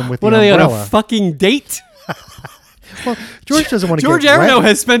come get him with the umbrella. What are they on a fucking date? Well, George doesn't want to George get Aronow wet.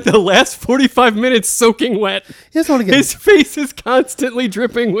 has spent the last 45 minutes soaking wet. He doesn't want to get. His face is constantly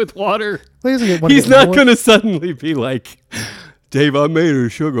dripping with water. He's not going to suddenly be like, Dave, I made her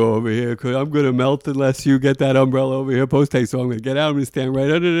sugar over here because I'm going to melt unless you get that umbrella over here post-haste. So I'm going to get out. I'm going to stand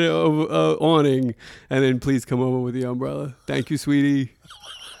right under the awning, and then please come over with the umbrella. Thank you, sweetie.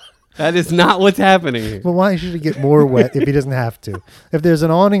 That is not what's happening here. Well, why should he get more wet if he doesn't have to? If there's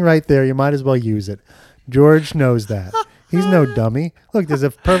an awning right there, you might as well use it. George knows that. He's no dummy. Look, there's a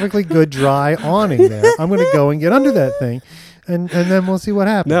perfectly good dry awning there. I'm going to go and get under that thing, and then we'll see what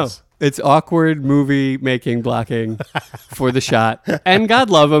happens. No, it's awkward movie making blocking for the shot. And God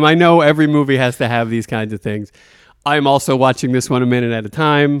love him. I know every movie has to have these kinds of things. I'm also watching this one a minute at a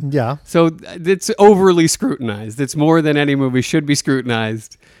time. Yeah. So it's overly scrutinized. It's more than any movie should be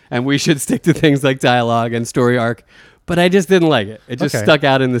scrutinized. And we should stick to things like dialogue and story arc. But I just didn't like it. It just stuck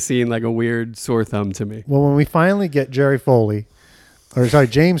out in the scene like a weird sore thumb to me. Well, when we finally get James Foley.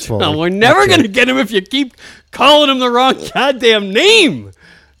 No, we're never going to get him if you keep calling him the wrong goddamn name.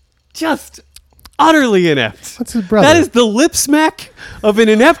 Just utterly inept. What's his brother? That is the lip smack of an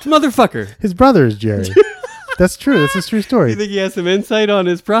inept motherfucker. His brother is Jerry. That's true. That's a true story. You think he has some insight on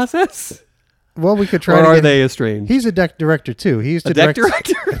his process? Well, we could try. Or are they estranged? He's a director too. He used to direct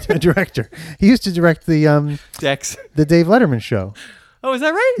a director. He used to direct the Dex, the Dave Letterman show. Oh, is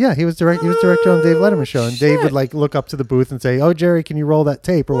that right? Yeah, he was director on Dave Letterman show, and Dave would like look up to the booth and say, "Oh, Jerry, can you roll that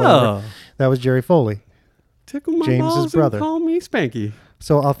tape or whatever?" That was Jerry Foley, Tickle my James's balls brother. And call me Spanky.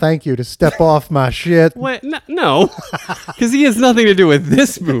 So I'll thank you to step off my shit. Wait, no, because he has nothing to do with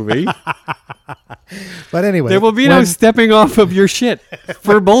this movie. But anyway, there will be no stepping off of your shit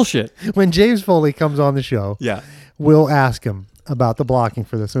for bullshit. When James Foley comes on the show, we'll ask him about the blocking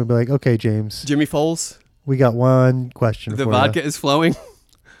for this. And we'll be like, "Okay, James, Jimmy Foles, we got one question. The vodka is flowing.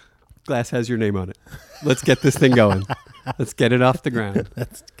 Glass has your name on it. Let's get this thing going. Let's get it off the ground.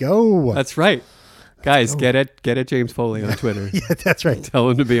 Let's go. That's right." Guys, get at James Foley on Twitter. Yeah, that's right. Tell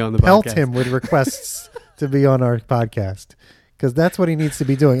him to be on the podcast. podcast. Pelt him with requests to be on our podcast because that's what he needs to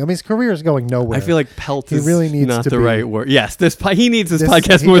be doing. I mean, his career is going nowhere. I feel like pelt is really needs not to the be, right word. Yes, he needs this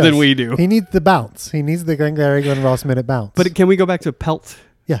podcast more than we do. He needs the bounce. He needs the Glengarry Glen Ross minute bounce. But can we go back to pelt?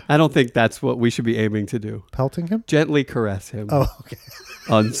 Yeah. I don't think that's what we should be aiming to do. Pelting him? Gently caress him. Oh, okay.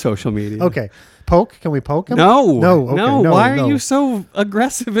 On social media. Okay. Poke? Can we poke him? No. Okay. No. Why are you so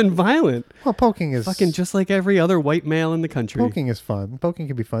aggressive and violent? Well, poking is... Fucking just like every other white male in the country. Poking is fun. Poking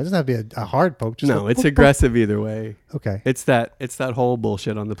can be fun. It doesn't have to be a hard poke. Just no, it's aggressive either way. Okay. It's that whole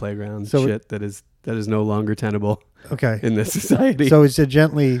bullshit on the playground shit that is no longer tenable in this society. So it's a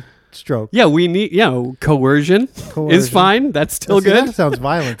gently stroke. Yeah, we need, coercion is fine. That's still good. That sounds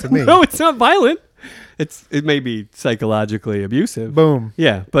violent to me. No, it's not violent. It may be psychologically abusive. Boom.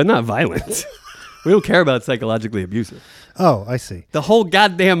 Yeah, but not violent. We don't care about psychologically abusive. Oh, I see. The whole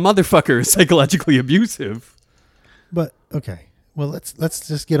goddamn motherfucker is psychologically abusive. But okay, well let's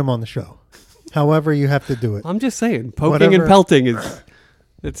just get him on the show. However you have to do it. I'm just saying, poking and pelting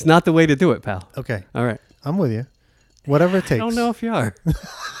it's not the way to do it, pal. Okay. All right. I'm with you. Whatever it takes. I don't know if you are.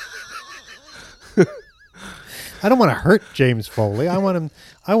 I don't want to hurt James Foley. I want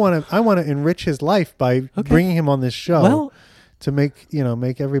to enrich his life by bringing him on this show to make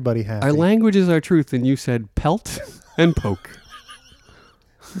everybody happy. Our language is our truth, and you said pelt and poke.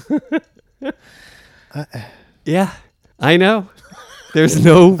 Yeah, I know. There's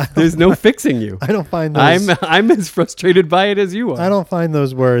no fixing you. I don't find those. I'm as frustrated by it as you are. I don't find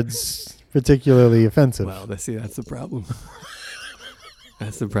those words particularly offensive. Well, that's the problem.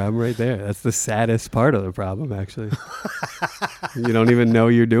 That's the problem right there. That's the saddest part of the problem, actually. You don't even know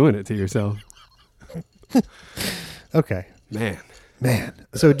you're doing it to yourself. Okay. Man.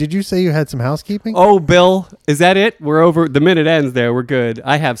 So did you say you had some housekeeping? Oh, Bill, is that it? We're over. The minute ends there. We're good.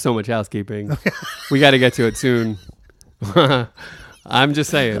 I have so much housekeeping. Okay. We got to get to it soon. I'm just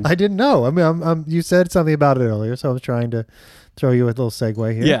saying. I didn't know. I mean, you said something about it earlier, so I was trying to throw you a little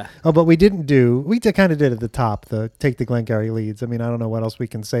segue here. Yeah. Oh, but we didn't do. We kind of did at the top the take the Glengarry leads. I mean, I don't know what else we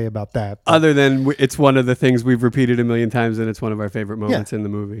can say about that. Other than it's one of the things we've repeated a million times, and it's one of our favorite moments in the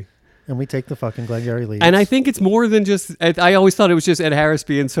movie. And we take the fucking Glengarry leads. And I think it's more than just. I always thought it was just Ed Harris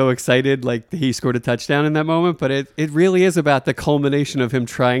being so excited, like he scored a touchdown in that moment. But it really is about the culmination of him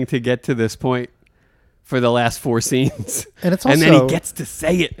trying to get to this point for the last 4 scenes. And it's also, and then he gets to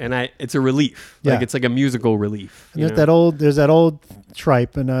say it, and it's a relief. Yeah. Like it's like a musical relief. And there's that old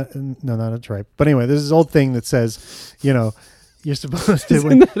tripe, not a tripe. But anyway, there's this old thing that says, you're supposed to.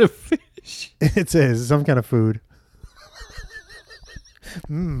 Isn't that a fish? It says some kind of food.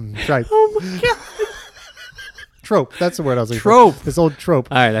 Tripe. Oh my god. Trope. That's the word I was looking for. This old trope.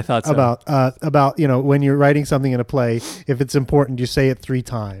 All right, I thought so. About when you're writing something in a play, if it's important, you say it 3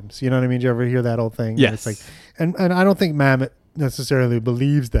 times. You know what I mean? Did you ever hear that old thing? Yes. It's like, and I don't think Mamet necessarily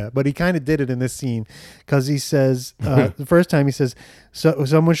believes that, but he kind of did it in this scene because he says the first time he says, so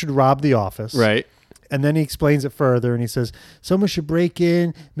someone should rob the office. Right. And then he explains it further, and he says, someone should break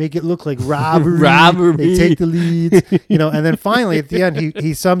in, make it look like robbery. They take the leads, and then finally at the end,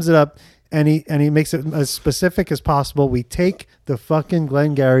 he sums it up, and he makes it as specific as possible. We take the fucking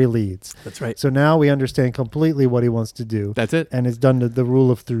Glengarry leads. That's right. So now we understand completely what he wants to do. That's it. And it's done the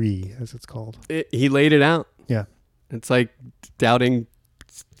rule of 3, as it's called. He laid it out. Yeah. It's like doubting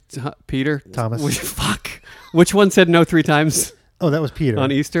Peter. Thomas. Fuck. Which one said no 3 times? Oh, that was Peter.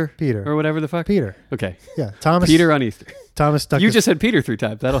 On Easter? Peter. Or whatever the fuck? Peter. Okay. Yeah. Thomas. Peter on Easter. Thomas stuck You just said Peter 3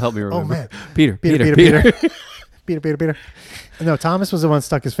 times. That'll help me remember. Oh, man. Peter. Peter. No, Thomas was the one that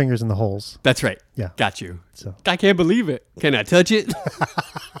stuck his fingers in the holes. That's right. Yeah. Got you. So I can't believe it. Can I touch it?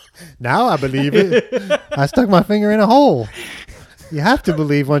 Now I believe it. I stuck my finger in a hole. You have to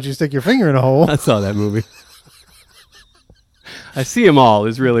believe once you stick your finger in a hole. I saw that movie. I see them all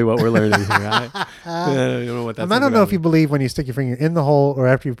is really what we're learning here. I don't know what that's I don't know if you believe when you stick your finger in the hole or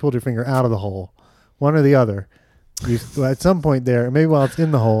after you've pulled your finger out of the hole. One or the other. At some point there, maybe while it's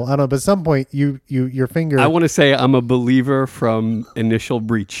in the hole, I don't know, but at some point your finger. I want to say I'm a believer from initial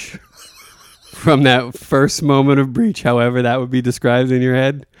breach. From that first moment of breach, however that would be described in your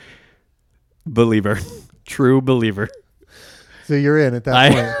head. Believer. True believer. So you're in at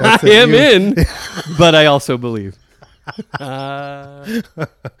that point. I am in, but I also believe.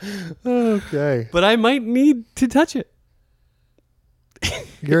 Okay. But I might need to touch it.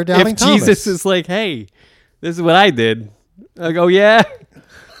 You're doubting Thomas. If Jesus is like, hey, this is what I did. I go, yeah.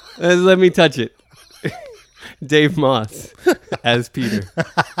 Let me touch it. Dave Moss as Peter.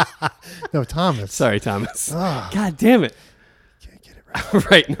 No, Thomas. Sorry, Thomas. Oh. God damn it. Can't get it right.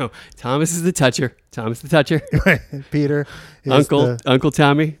 Right, no. Thomas is the toucher. Peter is Uncle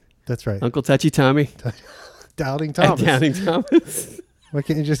Tommy. That's right. Uncle Touchy Tommy. Doubting Thomas. Doubting Thomas. Why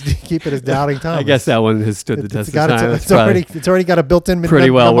can't you just keep it as Doubting Thomas? I guess that one has stood the test of time. It's already got a built-in pretty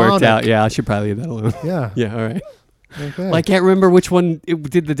well worked out. Yeah, I should probably leave that alone. Yeah. Yeah, all right. Okay. Well, I can't remember which one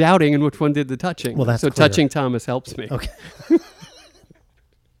did the doubting and which one did the touching. Well, that's so clear. Touching Thomas helps me. Okay.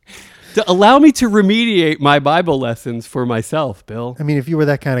 To allow me to remediate my Bible lessons for myself, Bill. I mean, if you were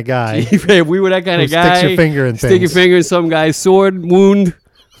that kind of guy. If we were that kind of guy. Sticks your finger in Stick your finger in some guy's sword, wound.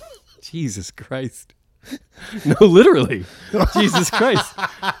 Jesus Christ. No, literally. Jesus Christ.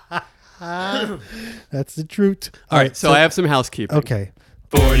 That's the truth. All right, so I have some housekeeping. Okay.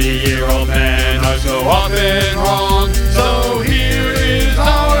 40-year-old men are so often wrong, so here is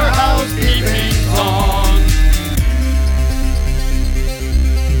our housekeeping song.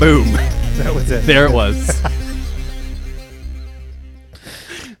 Boom. That was it. There it was.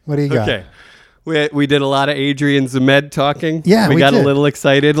 What do you got? Okay. We did a lot of Adrian Zmed talking. Yeah, we got did. a little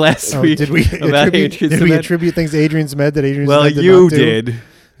excited last week. Did we attribute things to Adrian Zmed that Adrian Zmed did you not do? did.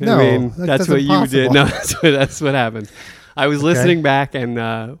 No, I mean, that's what you did. No, that's what happened. I was listening back,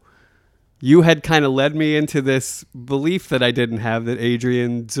 and you had kind of led me into this belief that I didn't have, that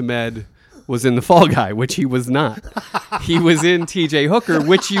Adrian Zmed was in The Fall Guy, which he was not. He was in T.J. Hooker,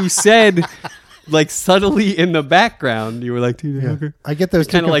 which you said like subtly in the background. You were like TJ Hooker. I get those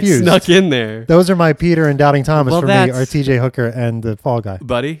two kind of like confused. snuck in there. Those are my Peter and Doubting Thomas Well, for me, are TJ Hooker and the Fall Guy.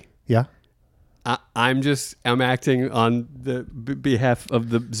 Buddy, Yeah. I'm acting on the behalf of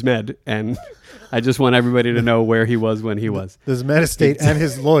the Zmed, and I just want everybody to know where he was when he was. The Zmed estate and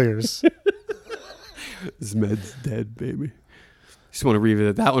his lawyers. Zmed's dead, baby. Just want to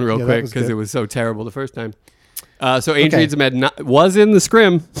revisit that one real quick because it was so terrible the first time. So Adrian Zmed was in the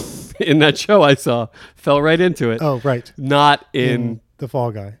scrim in that show I saw. Fell right into it. Oh, right. Not in the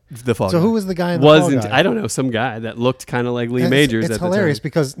Fall Guy. The Fall Guy. So who was the guy in the Fall Guy? I don't know. Some guy that looked kind of like Lee Majors. It's hilarious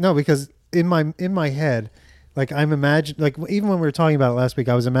because in my head, like I'm imagining, like even when we were talking about it last week,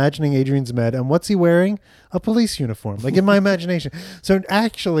 I was imagining Adrian Zmed, and what's he wearing? A police uniform, like in my imagination. So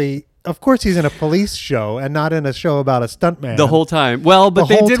actually, of course, he's in a police show and not in a show about a stuntman. The whole time. Well, but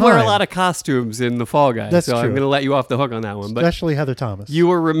they did wear a lot of costumes in the Fall Guy. That's so true. I'm going to let you off the hook on that one. But especially Heather Thomas. You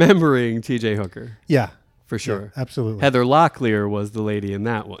were remembering TJ Hooker. Yeah. For sure. Yeah, absolutely. Heather Locklear was the lady in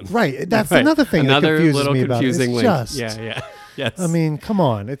that one. Right. That's another thing that confuses me about it. It's link. just, yeah. Yes. I mean, come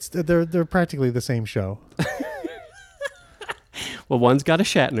on. They're practically the same show. Well, one's got a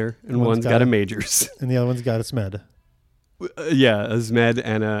Shatner and one's got a Majors. And the other one's got a Zmed. Yeah, a Zmed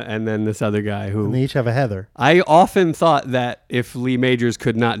and then this other guy who... And they each have a Heather. I often thought that if Lee Majors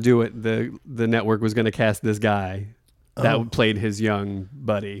could not do it, the network was going to cast this guy that played his young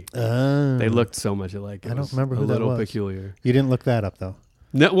buddy. They looked so much alike. I don't remember who that was. A little peculiar. You didn't look that up, though.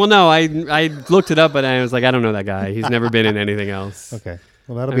 No, I looked it up, but I was like, I don't know that guy. He's never been in anything else. Okay.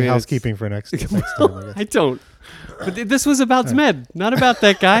 Well, that'll be housekeeping for next time, I guess. I don't. But this was about Zmed, not about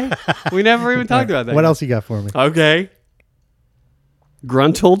that guy. We never even talked about that. What else you got for me? Okay.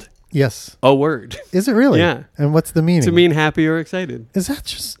 Gruntled? Yes. A word. Is it really? Yeah. And what's the meaning? To mean happy or excited. Is that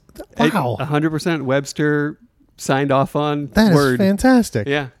just... Wow. 100% Webster signed off on that word. Is fantastic.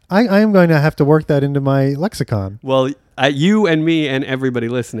 Yeah. I am going to have to work that into my lexicon. Well, you and me and everybody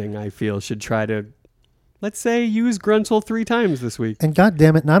listening, I feel, should try to, let's say, use gruntle 3 times this week. And God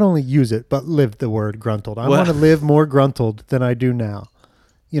damn it, not only use it, but live the word gruntled. I want to live more gruntled than I do now.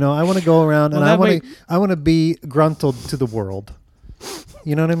 You know, I want to go around and I want to be gruntled to the world.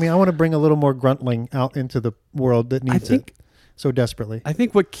 You know what I mean? I want to bring a little more gruntling out into the world that needs it so desperately. I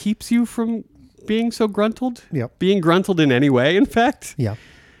think what keeps you from being so gruntled, yep. being gruntled in any way, in fact, yeah,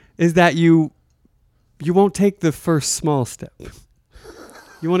 is that you won't take the first small step.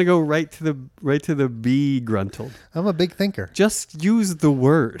 You want to go right to the be gruntled. I'm a big thinker. Just use the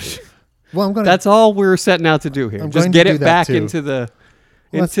word. Well, I'm going. That's all we're setting out to do here. Just get it back into the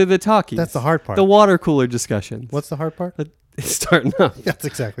talkies. That's the hard part. The water cooler discussions. What's the hard part? Starting up. That's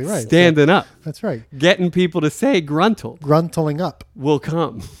exactly right. Standing up. That's right. Getting people to say gruntled. Gruntling up will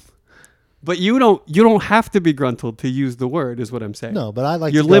come. But you don't have to be gruntled to use the word, is what I'm saying. No, but I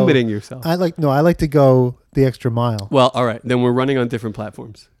like you're limiting yourself. I like to go the extra mile. Well, all right, then we're running on different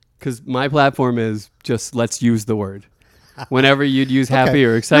platforms because my platform is just let's use the word. Whenever you'd use happy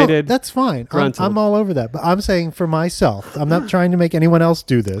or excited, no, that's fine. I'm all over that. But I'm saying for myself, I'm not trying to make anyone else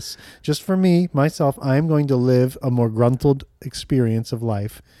do this. Just for me, myself, I'm going to live a more gruntled experience of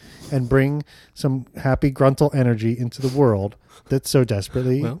life and bring some happy gruntle energy into the world that so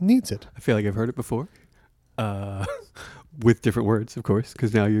desperately needs it. I feel like I've heard it before. With different words, of course,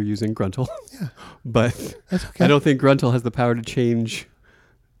 because now you're using gruntle. Yeah. But that's okay. I don't think gruntle has the power to change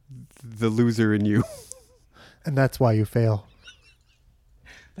the loser in you. And that's why you fail.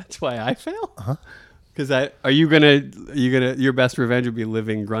 That's why I fail? Uh-huh. Because your best revenge would be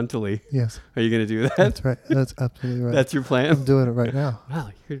living gruntily. Yes. Are you going to do that? That's right. That's absolutely right. That's your plan? I'm doing it right now.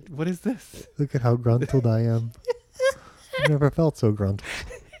 Wow. What is this? Look at how gruntled I am. I've never felt so gruntled.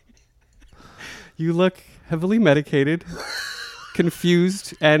 You look heavily medicated,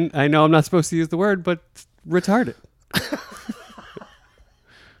 confused, and I know I'm not supposed to use the word, but retarded.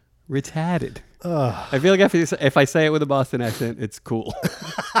 Retarded. I feel like if I say it with a Boston accent, it's cool.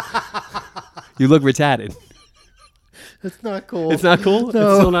 You look retarded. It's not cool. It's not cool?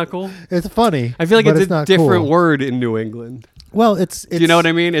 No. It's still not cool? It's funny. I feel like it's a different cool. word in New England. Well, it's do you know what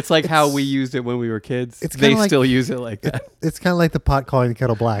I mean? It's like how we used it when we were kids. They still use it like that. It's kind of like the pot calling the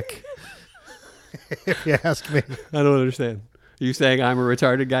kettle black. If you ask me. I don't understand. Are you saying I'm a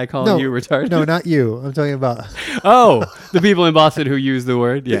retarded guy calling you retarded? No, not you. I'm talking about... the people in Boston who use the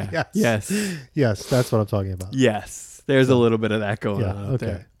word? Yeah. Yes. Yes, that's what I'm talking about. Yes. There's a little bit of that going on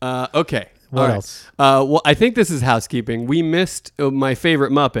there. Okay. What else? Well, I think this is housekeeping. We missed my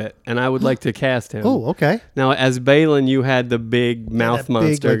favorite Muppet, and I would like to cast him. Oh, okay. Now, as Balin, you had the big mouth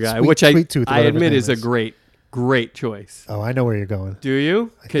monster guy, which I admit is a great choice. Oh, I know where you're going. Do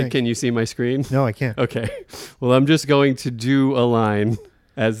you? Can you see my screen? No, I can't. Okay. Well, I'm just going to do a line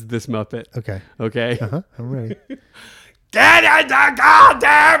as this Muppet. Okay. Okay. I'm ready. Get in the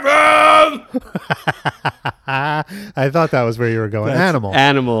goddamn room! I thought that was where you were going. Animal.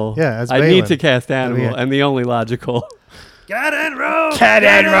 Animal. Yeah, as I Balin. need to cast Animal, and the only logical. Get in room! Get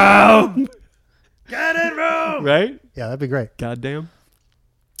in room! Get in room! Right? Yeah, that'd be great. Goddamn.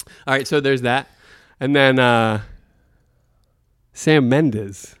 All right, so there's that. And then Sam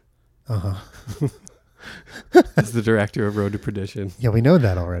Mendes is the director of Road to Perdition. Yeah, we know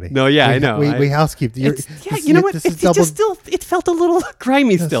that already. No, yeah, I know. We housekeep. You know what? It felt a little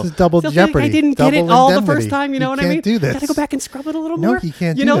grimy still. This is double jeopory. Like I didn't get it Double all indemnity. the first time. You know what I mean? You can't do this. Gotta go back and scrub it a little No, more. you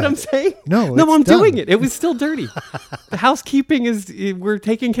can't You do know that. what I'm saying? No, I'm done. doing it. It was still dirty. The housekeeping we're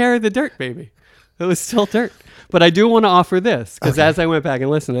taking care of the dirt, baby. It was still dirt. But I do want to offer this, because as I went back and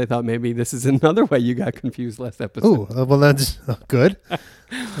listened, I thought maybe this is another way you got confused last episode. Oh, well, that's good.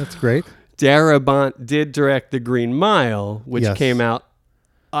 That's great. Darabont did direct The Green Mile, which came out,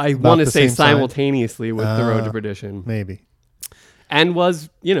 I want to say, simultaneously with The Road to Perdition. Maybe. And was,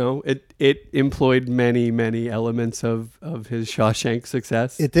 it employed many, many elements of his Shawshank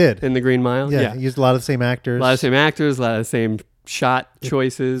success. It did. In The Green Mile. Yeah. It used a lot of the same actors. A lot of the same actors, a lot of the same shot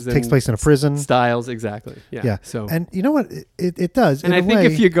choices. Takes place in a prison. Styles, exactly. Yeah. So, and you know what? It does. And I think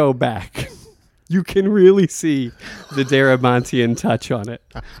if you go back, you can really see the Darabontian touch on it.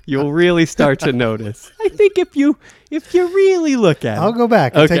 You'll really start to notice. I think if you really look at it. I'll go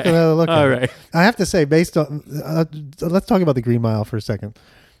back and take another look at it. All right. I have to say, based on... let's talk about The Green Mile for a second.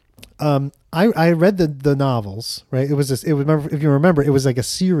 I read the novels, right? It was if you remember, it was like a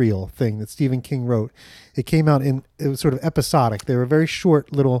serial thing that Stephen King wrote. It came out it was sort of episodic. They were very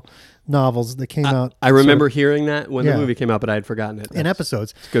short little novels that came out. I remember hearing that when the movie came out, but I had forgotten it. In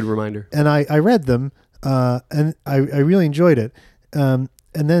episodes. It's a good reminder. And I read them, and I really enjoyed it. And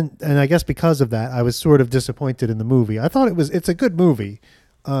I guess because of that, I was sort of disappointed in the movie. I thought it's a good movie.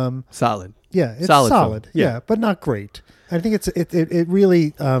 Solid. Yeah, it's solid. Yeah, but not great. I think it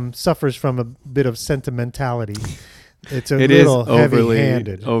really suffers from a bit of sentimentality. It is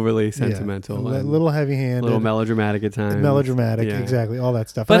heavy-handed. Overly sentimental. A little heavy-handed. A little melodramatic at times. Melodramatic, exactly. All that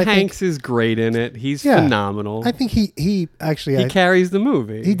stuff. But Hanks is great in it. He's phenomenal. I think he actually... He carries the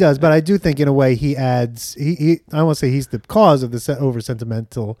movie. He does, but I do think in a way he adds... I won't say he's the cause of the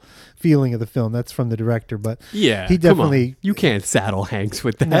over-sentimental feeling of the film. That's from the director, but yeah, he definitely... Come on. You can't saddle Hanks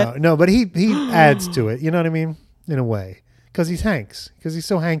with that. No, but he adds to it. You know what I mean? In a way. Because he's Hanks. Because he's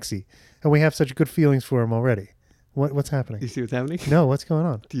so Hanksy. And we have such good feelings for him already. What's happening? You see what's happening? No, what's going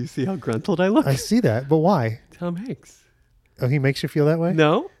on? Do you see how gruntled I look? I see that, but why? Tom Hanks. Oh, he makes you feel that way?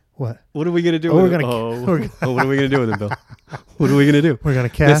 No. What? What are we going to do with him? What are we going to do with him, Bill? What are we going to do? We're going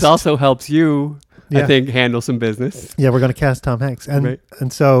to cast... This also helps you, I think, handle some business. Yeah, we're going to cast Tom Hanks. And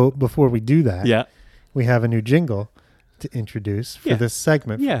so before we do that, we have a new jingle to introduce for this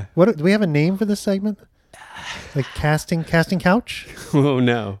segment. Yeah. Do we have a name for this segment? Like casting couch? Oh,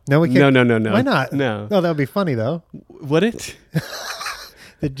 no. No, we can't. No. Why not? No. No, that would be funny, though. Would it?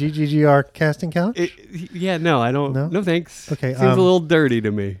 The GGGR casting couch? No, I don't. No, thanks. Okay. Seems a little dirty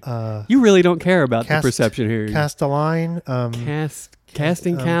to me. You really don't care about the perception here. Cast a line.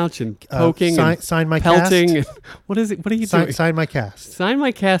 Casting couch and poking sign my pelting. Cast. What is it? What are you doing? Sign my cast. Sign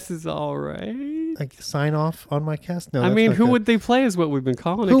my cast is all right. Like sign off on my cast? No, I mean, who would they play is what we've been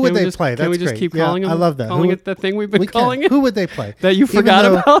calling it. Who would they play? Can we just keep calling them? I love that. Calling it the thing we've been calling it? Who would they play? That you forgot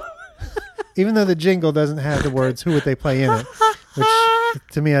about? Even though the jingle doesn't have the words, who would they play in it? Which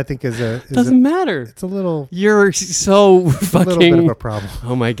to me, I think doesn't matter. It's a little... You're so fucking... a little bit of a problem.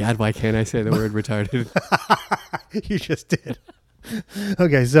 Oh my God, why can't I say the word retarded? You just did.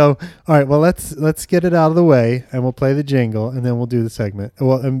 Okay, so all right, well let's get it out of the way, and we'll play the jingle, and then we'll do the segment.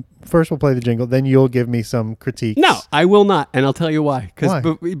 Well, first we'll play the jingle, then you'll give me some critiques. No, I will not, and I'll tell you why.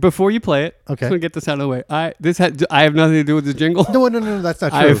 Because before you play it, okay, I'm gonna get this out of the way. I have nothing to do with the jingle. No, that's not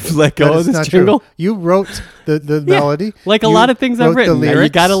true. I've let go of this jingle. True. You wrote the melody, like a lot of things I've written. You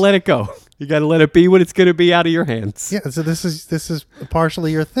got to let it go. You got to let it be what it's going to be out of your hands. Yeah, so this is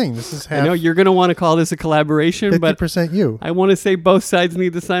partially your thing. This is half. I know you're going to want to call this a collaboration, 50% but you. I want to say both sides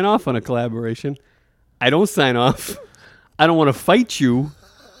need to sign off on a collaboration. I don't sign off. I don't want to fight you.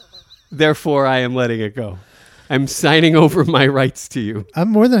 Therefore, I am letting it go. I'm signing over my rights to you. I'm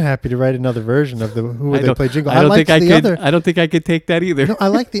more than happy to write another version of the Who Would They Play jingle. I don't think I could take that either. No, I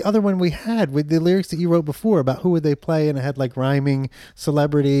like the other one we had with the lyrics that you wrote before about who would they play, and it had like rhyming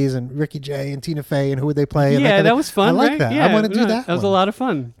celebrities and Ricky Jay and Tina Fey and who would they play. And that was fun. I like right? that. Yeah, I want to do that. That was a lot of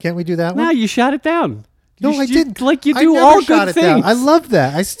fun. Can't we do that one? No, you shot it down. No, I didn't. Like you do all good things. Down. I love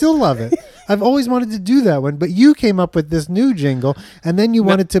that. I still love it. I've always wanted to do that one, but you came up with this new jingle, and then you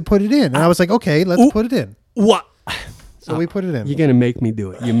wanted to put it in, and I was like, okay, let's put it in. What? So we put it in. You're going to make me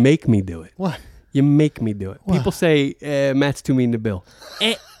do it. You make me do it. What? You make me do it. What? People say, Matt's too mean to Bill.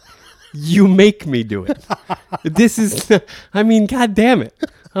 You make me do it. This is, God damn it.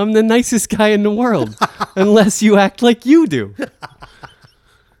 I'm the nicest guy in the world, unless you act like you do.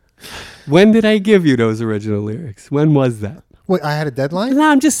 When did I give you those original lyrics? When was that? Wait, I had a deadline? No,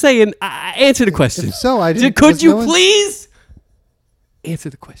 I'm just saying, answer the question. If so, I didn't. Could you please answer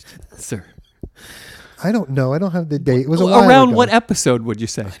the question, sir? I don't know. I don't have the date. It was a while around ago. What episode would you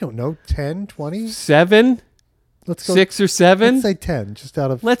say? I don't know. 10, 20? 7? Let's go 6 or 7? Let's say 10, just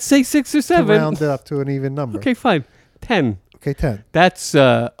out of... Let's say 6 or 7. To round it up to an even number. Okay, fine. 10. Okay, 10. That's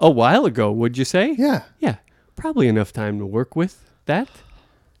a while ago, would you say? Yeah. Yeah. Probably enough time to work with that,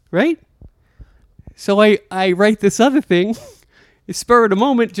 right? So I write this other thing, it's spur of the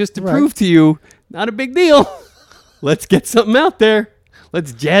moment, just to prove to you, not a big deal. Let's get something out there.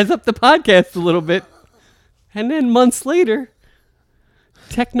 Let's jazz up the podcast a little bit. And then months later,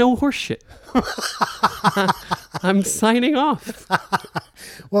 techno horseshit. I'm signing off.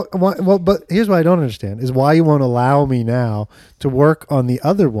 Well, but here's what I don't understand is why you won't allow me now to work on the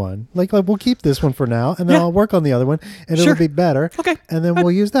other one. Like we'll keep this one for now, and then I'll work on the other one, and it'll be better. Okay. And then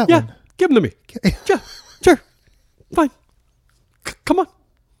we'll use that one. Give them to me. Yeah, sure. Fine. Come on.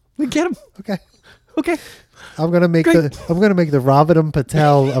 We get them. Okay. Okay. I'm gonna make the Ravidam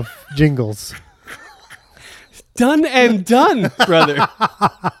Patel of jingles. Done and done, brother.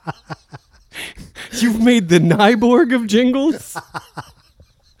 You've made the Nyborg of jingles.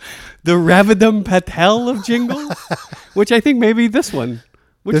 The Ravidam Patel of jingles. Which I think maybe this one.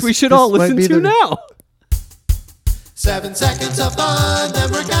 Which we should all listen to now. 7 seconds of fun,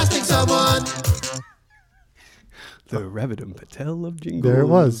 then we're casting someone. The Ravidam Patel of jingles. There it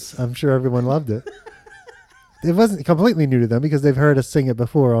was. I'm sure everyone loved it. It wasn't completely new to them because they've heard us sing it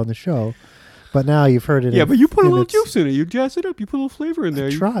before on the show. But now you've heard it. Yeah, but you put a little juice in it. You jazz it up. You put a little flavor in there.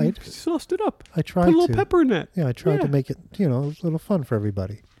 I tried. You sauced it up. I tried to. Put a little pepper in that. Yeah, I tried to make it, a little fun for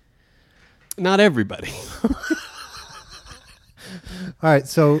everybody. Not everybody. All right,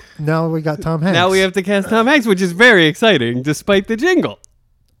 so now we got Tom Hanks. Now we have to cast Tom Hanks, which is very exciting, despite the jingle.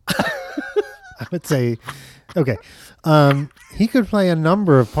 I would say, okay. He could play a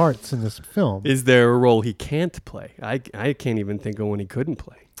number of parts in this film. Is there a role he can't play? I can't even think of one he couldn't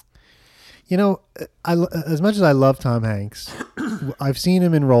play. As much as I love Tom Hanks, I've seen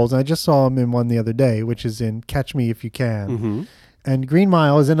him in roles, and I just saw him in one the other day, which is in Catch Me If You Can. Mm-hmm. And Green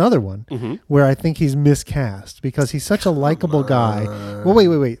Mile is another one where I think he's miscast because he's such a likable guy. Well,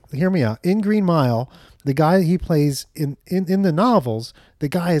 wait. Hear me out. In Green Mile, the guy he plays in the novels, the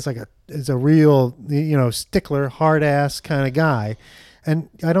guy is is a real, stickler, hard ass kind of guy. And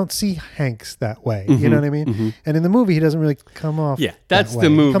I don't see Hanks that way. You know what I mean? Mm-hmm. And in the movie, he doesn't really come off. Yeah, that's the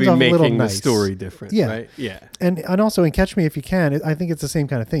movie making the story different. Yeah. Right? Yeah. And also in Catch Me If You Can, I think it's the same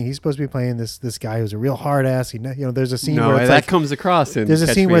kind of thing. He's supposed to be playing this guy who's a real hard ass. There's a scene where it's that comes across in. There's a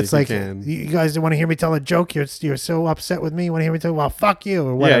scene where it's like, you guys don't want to hear me tell a joke. You're so upset with me. You want to hear me tell, well, fuck you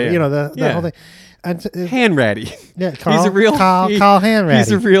or whatever. Yeah. The whole thing. And Hanratty. Yeah, he's a real Carl Hanratty. He's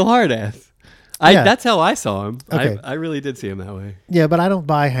a real hard ass. That's how I saw him. Okay. I really did see him that way. Yeah, but I don't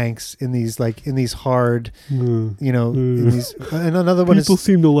buy Hanks in these hard, in these. And another one people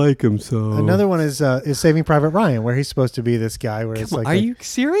seem to like him. So another one is Saving Private Ryan, where he's supposed to be this guy. Where it's like, are you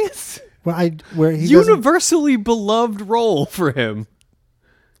serious? Where he universally beloved role for him.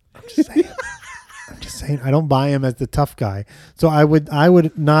 I'm just saying. I don't buy him as the tough guy. So I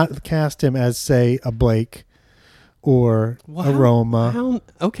would not cast him as, say, a Blake or a Roma.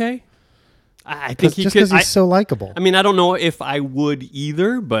 Okay. I think just because he's so likable. I mean, I don't know if I would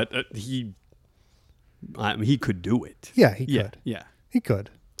either, but he could do it. Yeah, he could. Yeah, he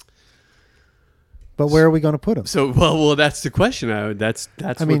could. But where are we going to put him? So, well, that's the question. That's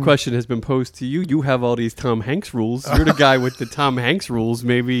what question has been posed to you. You have all these Tom Hanks rules. You're the guy with the Tom Hanks rules.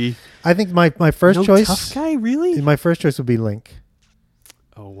 Maybe. I think my first choice. Tough guy, really? My first choice would be Link.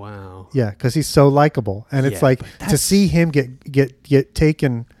 Oh wow. Yeah, because he's so likable, and it's like to see him get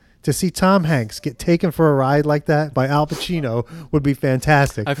taken. To see Tom Hanks get taken for a ride like that by Al Pacino would be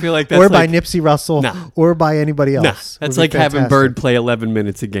fantastic. I feel like that's by Nipsey Russell or by anybody else. That's like having Bird play 11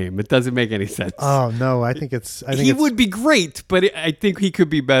 minutes a game. It doesn't make any sense. Oh no, I think he would be great, but I think he could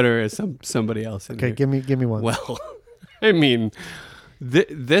be better as somebody else. Okay, give me one. Well, I mean,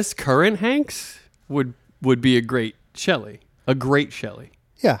 this current Hanks would be a great Shelley.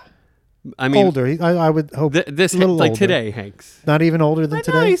 Yeah. I mean, older. I would hope this a little like older. Today, Hanks. Not even older than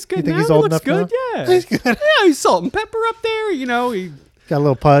today. He's good. You think now. he's old looks enough good. now? Yeah, he's good. Yeah, he's salt and pepper up there. He got a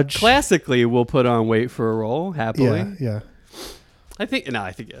little pudge. Classically, will put on weight for a role happily. Yeah. I think.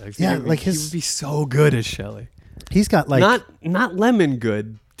 Yeah, like he would be so good as Shelley. He's got like not lemon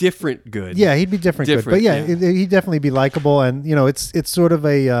good, different good. Yeah, he'd be different good. But yeah, he'd definitely be likable, and it's sort of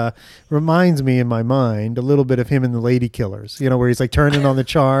a reminds me in my mind a little bit of him in The Lady Killers. Where he's like turning on the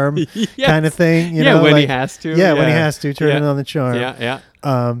charm kind of thing. When he has to. Yeah, when he has to turning on the charm. Yeah.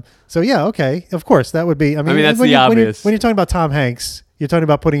 So yeah, okay, of course that would be. I mean that's the obvious. When you're talking about Tom Hanks, you're talking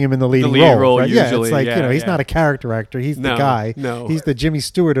about putting him in the leading role. Right? Usually, it's like he's not a character actor. He's the guy. No, he's the Jimmy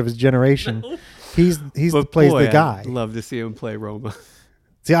Stewart of his generation. He's plays the guy. I'd love to see him play Roma.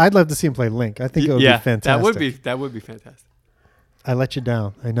 See, I'd love to see him play Link. I think it would be fantastic. That would be fantastic. I let you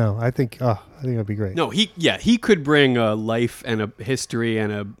down. I know. I think it would be great. No, he could bring a life and a history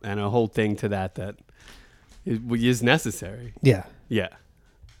and a whole thing to that is necessary. Yeah. Yeah.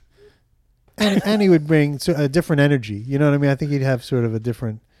 And he would bring a different energy. You know what I mean? I think he'd have sort of it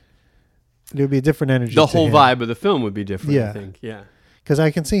would be a different energy. The whole vibe of the film would be different, I think. Yeah. Because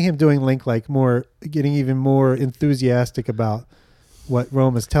I can see him doing Link like getting even more enthusiastic about what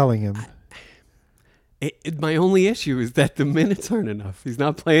Roma's telling him. My only issue is that the minutes aren't enough. He's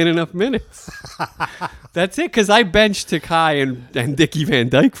not playing enough minutes. That's it. Because I benched Takai and Dickie Van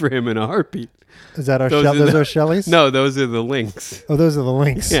Dyke for him in a heartbeat. Is that those are Shelley's? No, those are the Links. Oh, those are the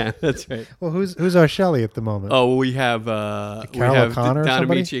Links. Yeah, that's right. Well, who's our Shelley at the moment? Oh, we have Carol O'Connor, Don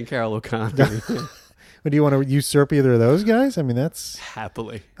Amici and Carol O'Connor. But do you want to usurp either of those guys? I mean, that's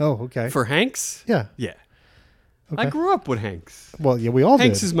happily. Oh, okay. For Hanks? Yeah. Yeah. Okay. I grew up with Hanks. Well, yeah, we all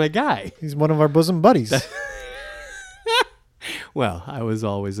Hanks did. is my guy. He's one of our bosom buddies. Well, I was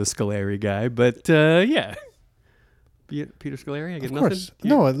always a Scolari guy, but yeah. Peter Scolari, I get nothing? Of course.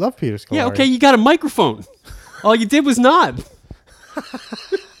 No, I love Peter Scolari. Yeah, okay, you got a microphone. All you did was nod.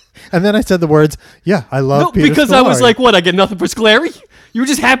 And then I said the words, yeah, I love Peter Scolari. Because I was like, what, I get nothing for Scolari? You were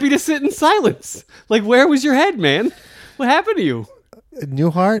just happy to sit in silence. Like, where was your head, man? What happened to you?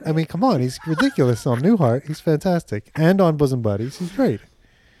 Newhart? I mean, come on. He's ridiculous on Newhart. He's fantastic. And on Bosom Buddies. He's great.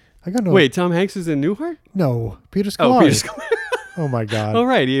 Wait, Tom Hanks is in Newhart? No, Peter Scolari. Oh, Peter Scolari. Oh, my God. Oh,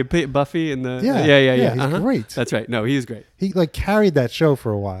 right. He Buffy and the... Yeah. He's great. That's right. No, he's great. He, carried that show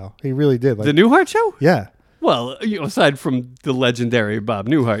for a while. He really did. The Newhart show? Yeah. Well, aside from the legendary Bob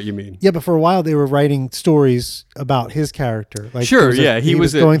Newhart, you mean? Yeah, but for a while they were writing stories about his character. Sure, yeah, he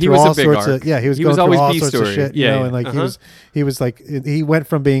was going through all sorts of he was going through all sorts of shit. And he went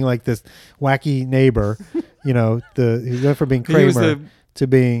from being like this wacky neighbor, he went from being Kramer to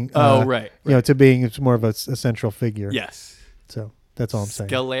being to being more of a central figure. Yes. So that's all I'm saying.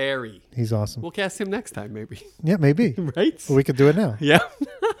 Scolari. He's awesome. We'll cast him next time, maybe. Yeah, maybe. Right? Well, we could do it now. Yeah.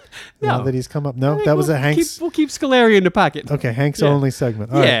 Now that he's come up. No, that was a Hanks. We'll keep Scolari in the pocket. Okay, Hanks only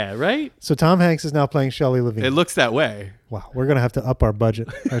segment. All right. Right? So Tom Hanks is now playing Shelley Levine. It looks that way. Wow, we're going to have to up our budget,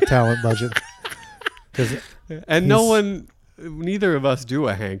 our talent budget. And neither of us do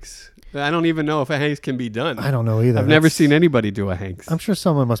a Hanks. I don't even know if a Hanks can be done. I don't know either. I've never seen anybody do a Hanks. I'm sure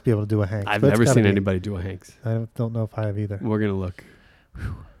someone must be able to do a Hanks. I've never seen anybody do a Hanks. I don't know if I have either. We're going to look.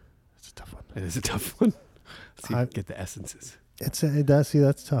 It's a tough one. It is a tough one. Let's get the essences. It does. See,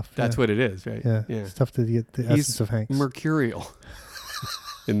 that's tough. That's what it is, right? Yeah. It's tough to get the essence of Hanks. Mercurial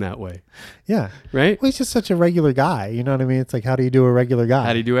in that way. Yeah. Right? Well, he's just such a regular guy. You know what I mean? It's like, how do you do a regular guy?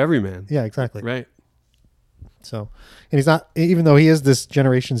 How do you do every man? Yeah, exactly. Right. So, and he's not, even though he is this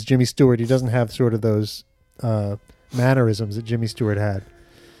generation's Jimmy Stewart, he doesn't have sort of those mannerisms that Jimmy Stewart had.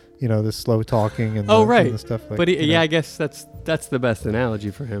 The slow talking and and the stuff like that. But I guess that's the best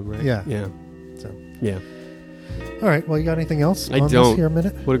analogy for him, right? Yeah. Yeah. So. Yeah. All right. Well, you got anything else? I don't. This here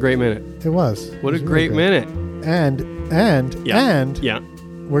minute? What a great minute. It was. What a great minute. And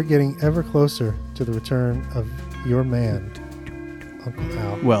we're getting ever closer to the return of your man, Uncle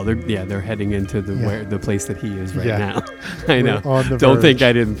Al. Well, they're heading into the place that he is right now. We're I know. on the Don't verge. think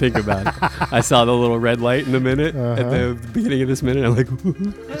I didn't think about it. I saw the little red light in the minute at the beginning of this minute. I'm like,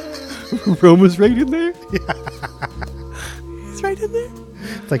 Roma's right in there. Yeah. He's right in there.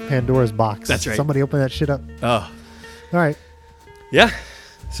 It's like Pandora's box. That's right. Somebody open that shit up. Oh. All right. Yeah.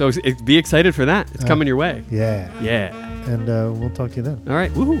 So be excited for that. It's coming your way. Yeah. Yeah. And we'll talk to you then. All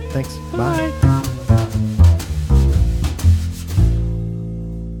right. Woohoo. Thanks. Bye. Bye.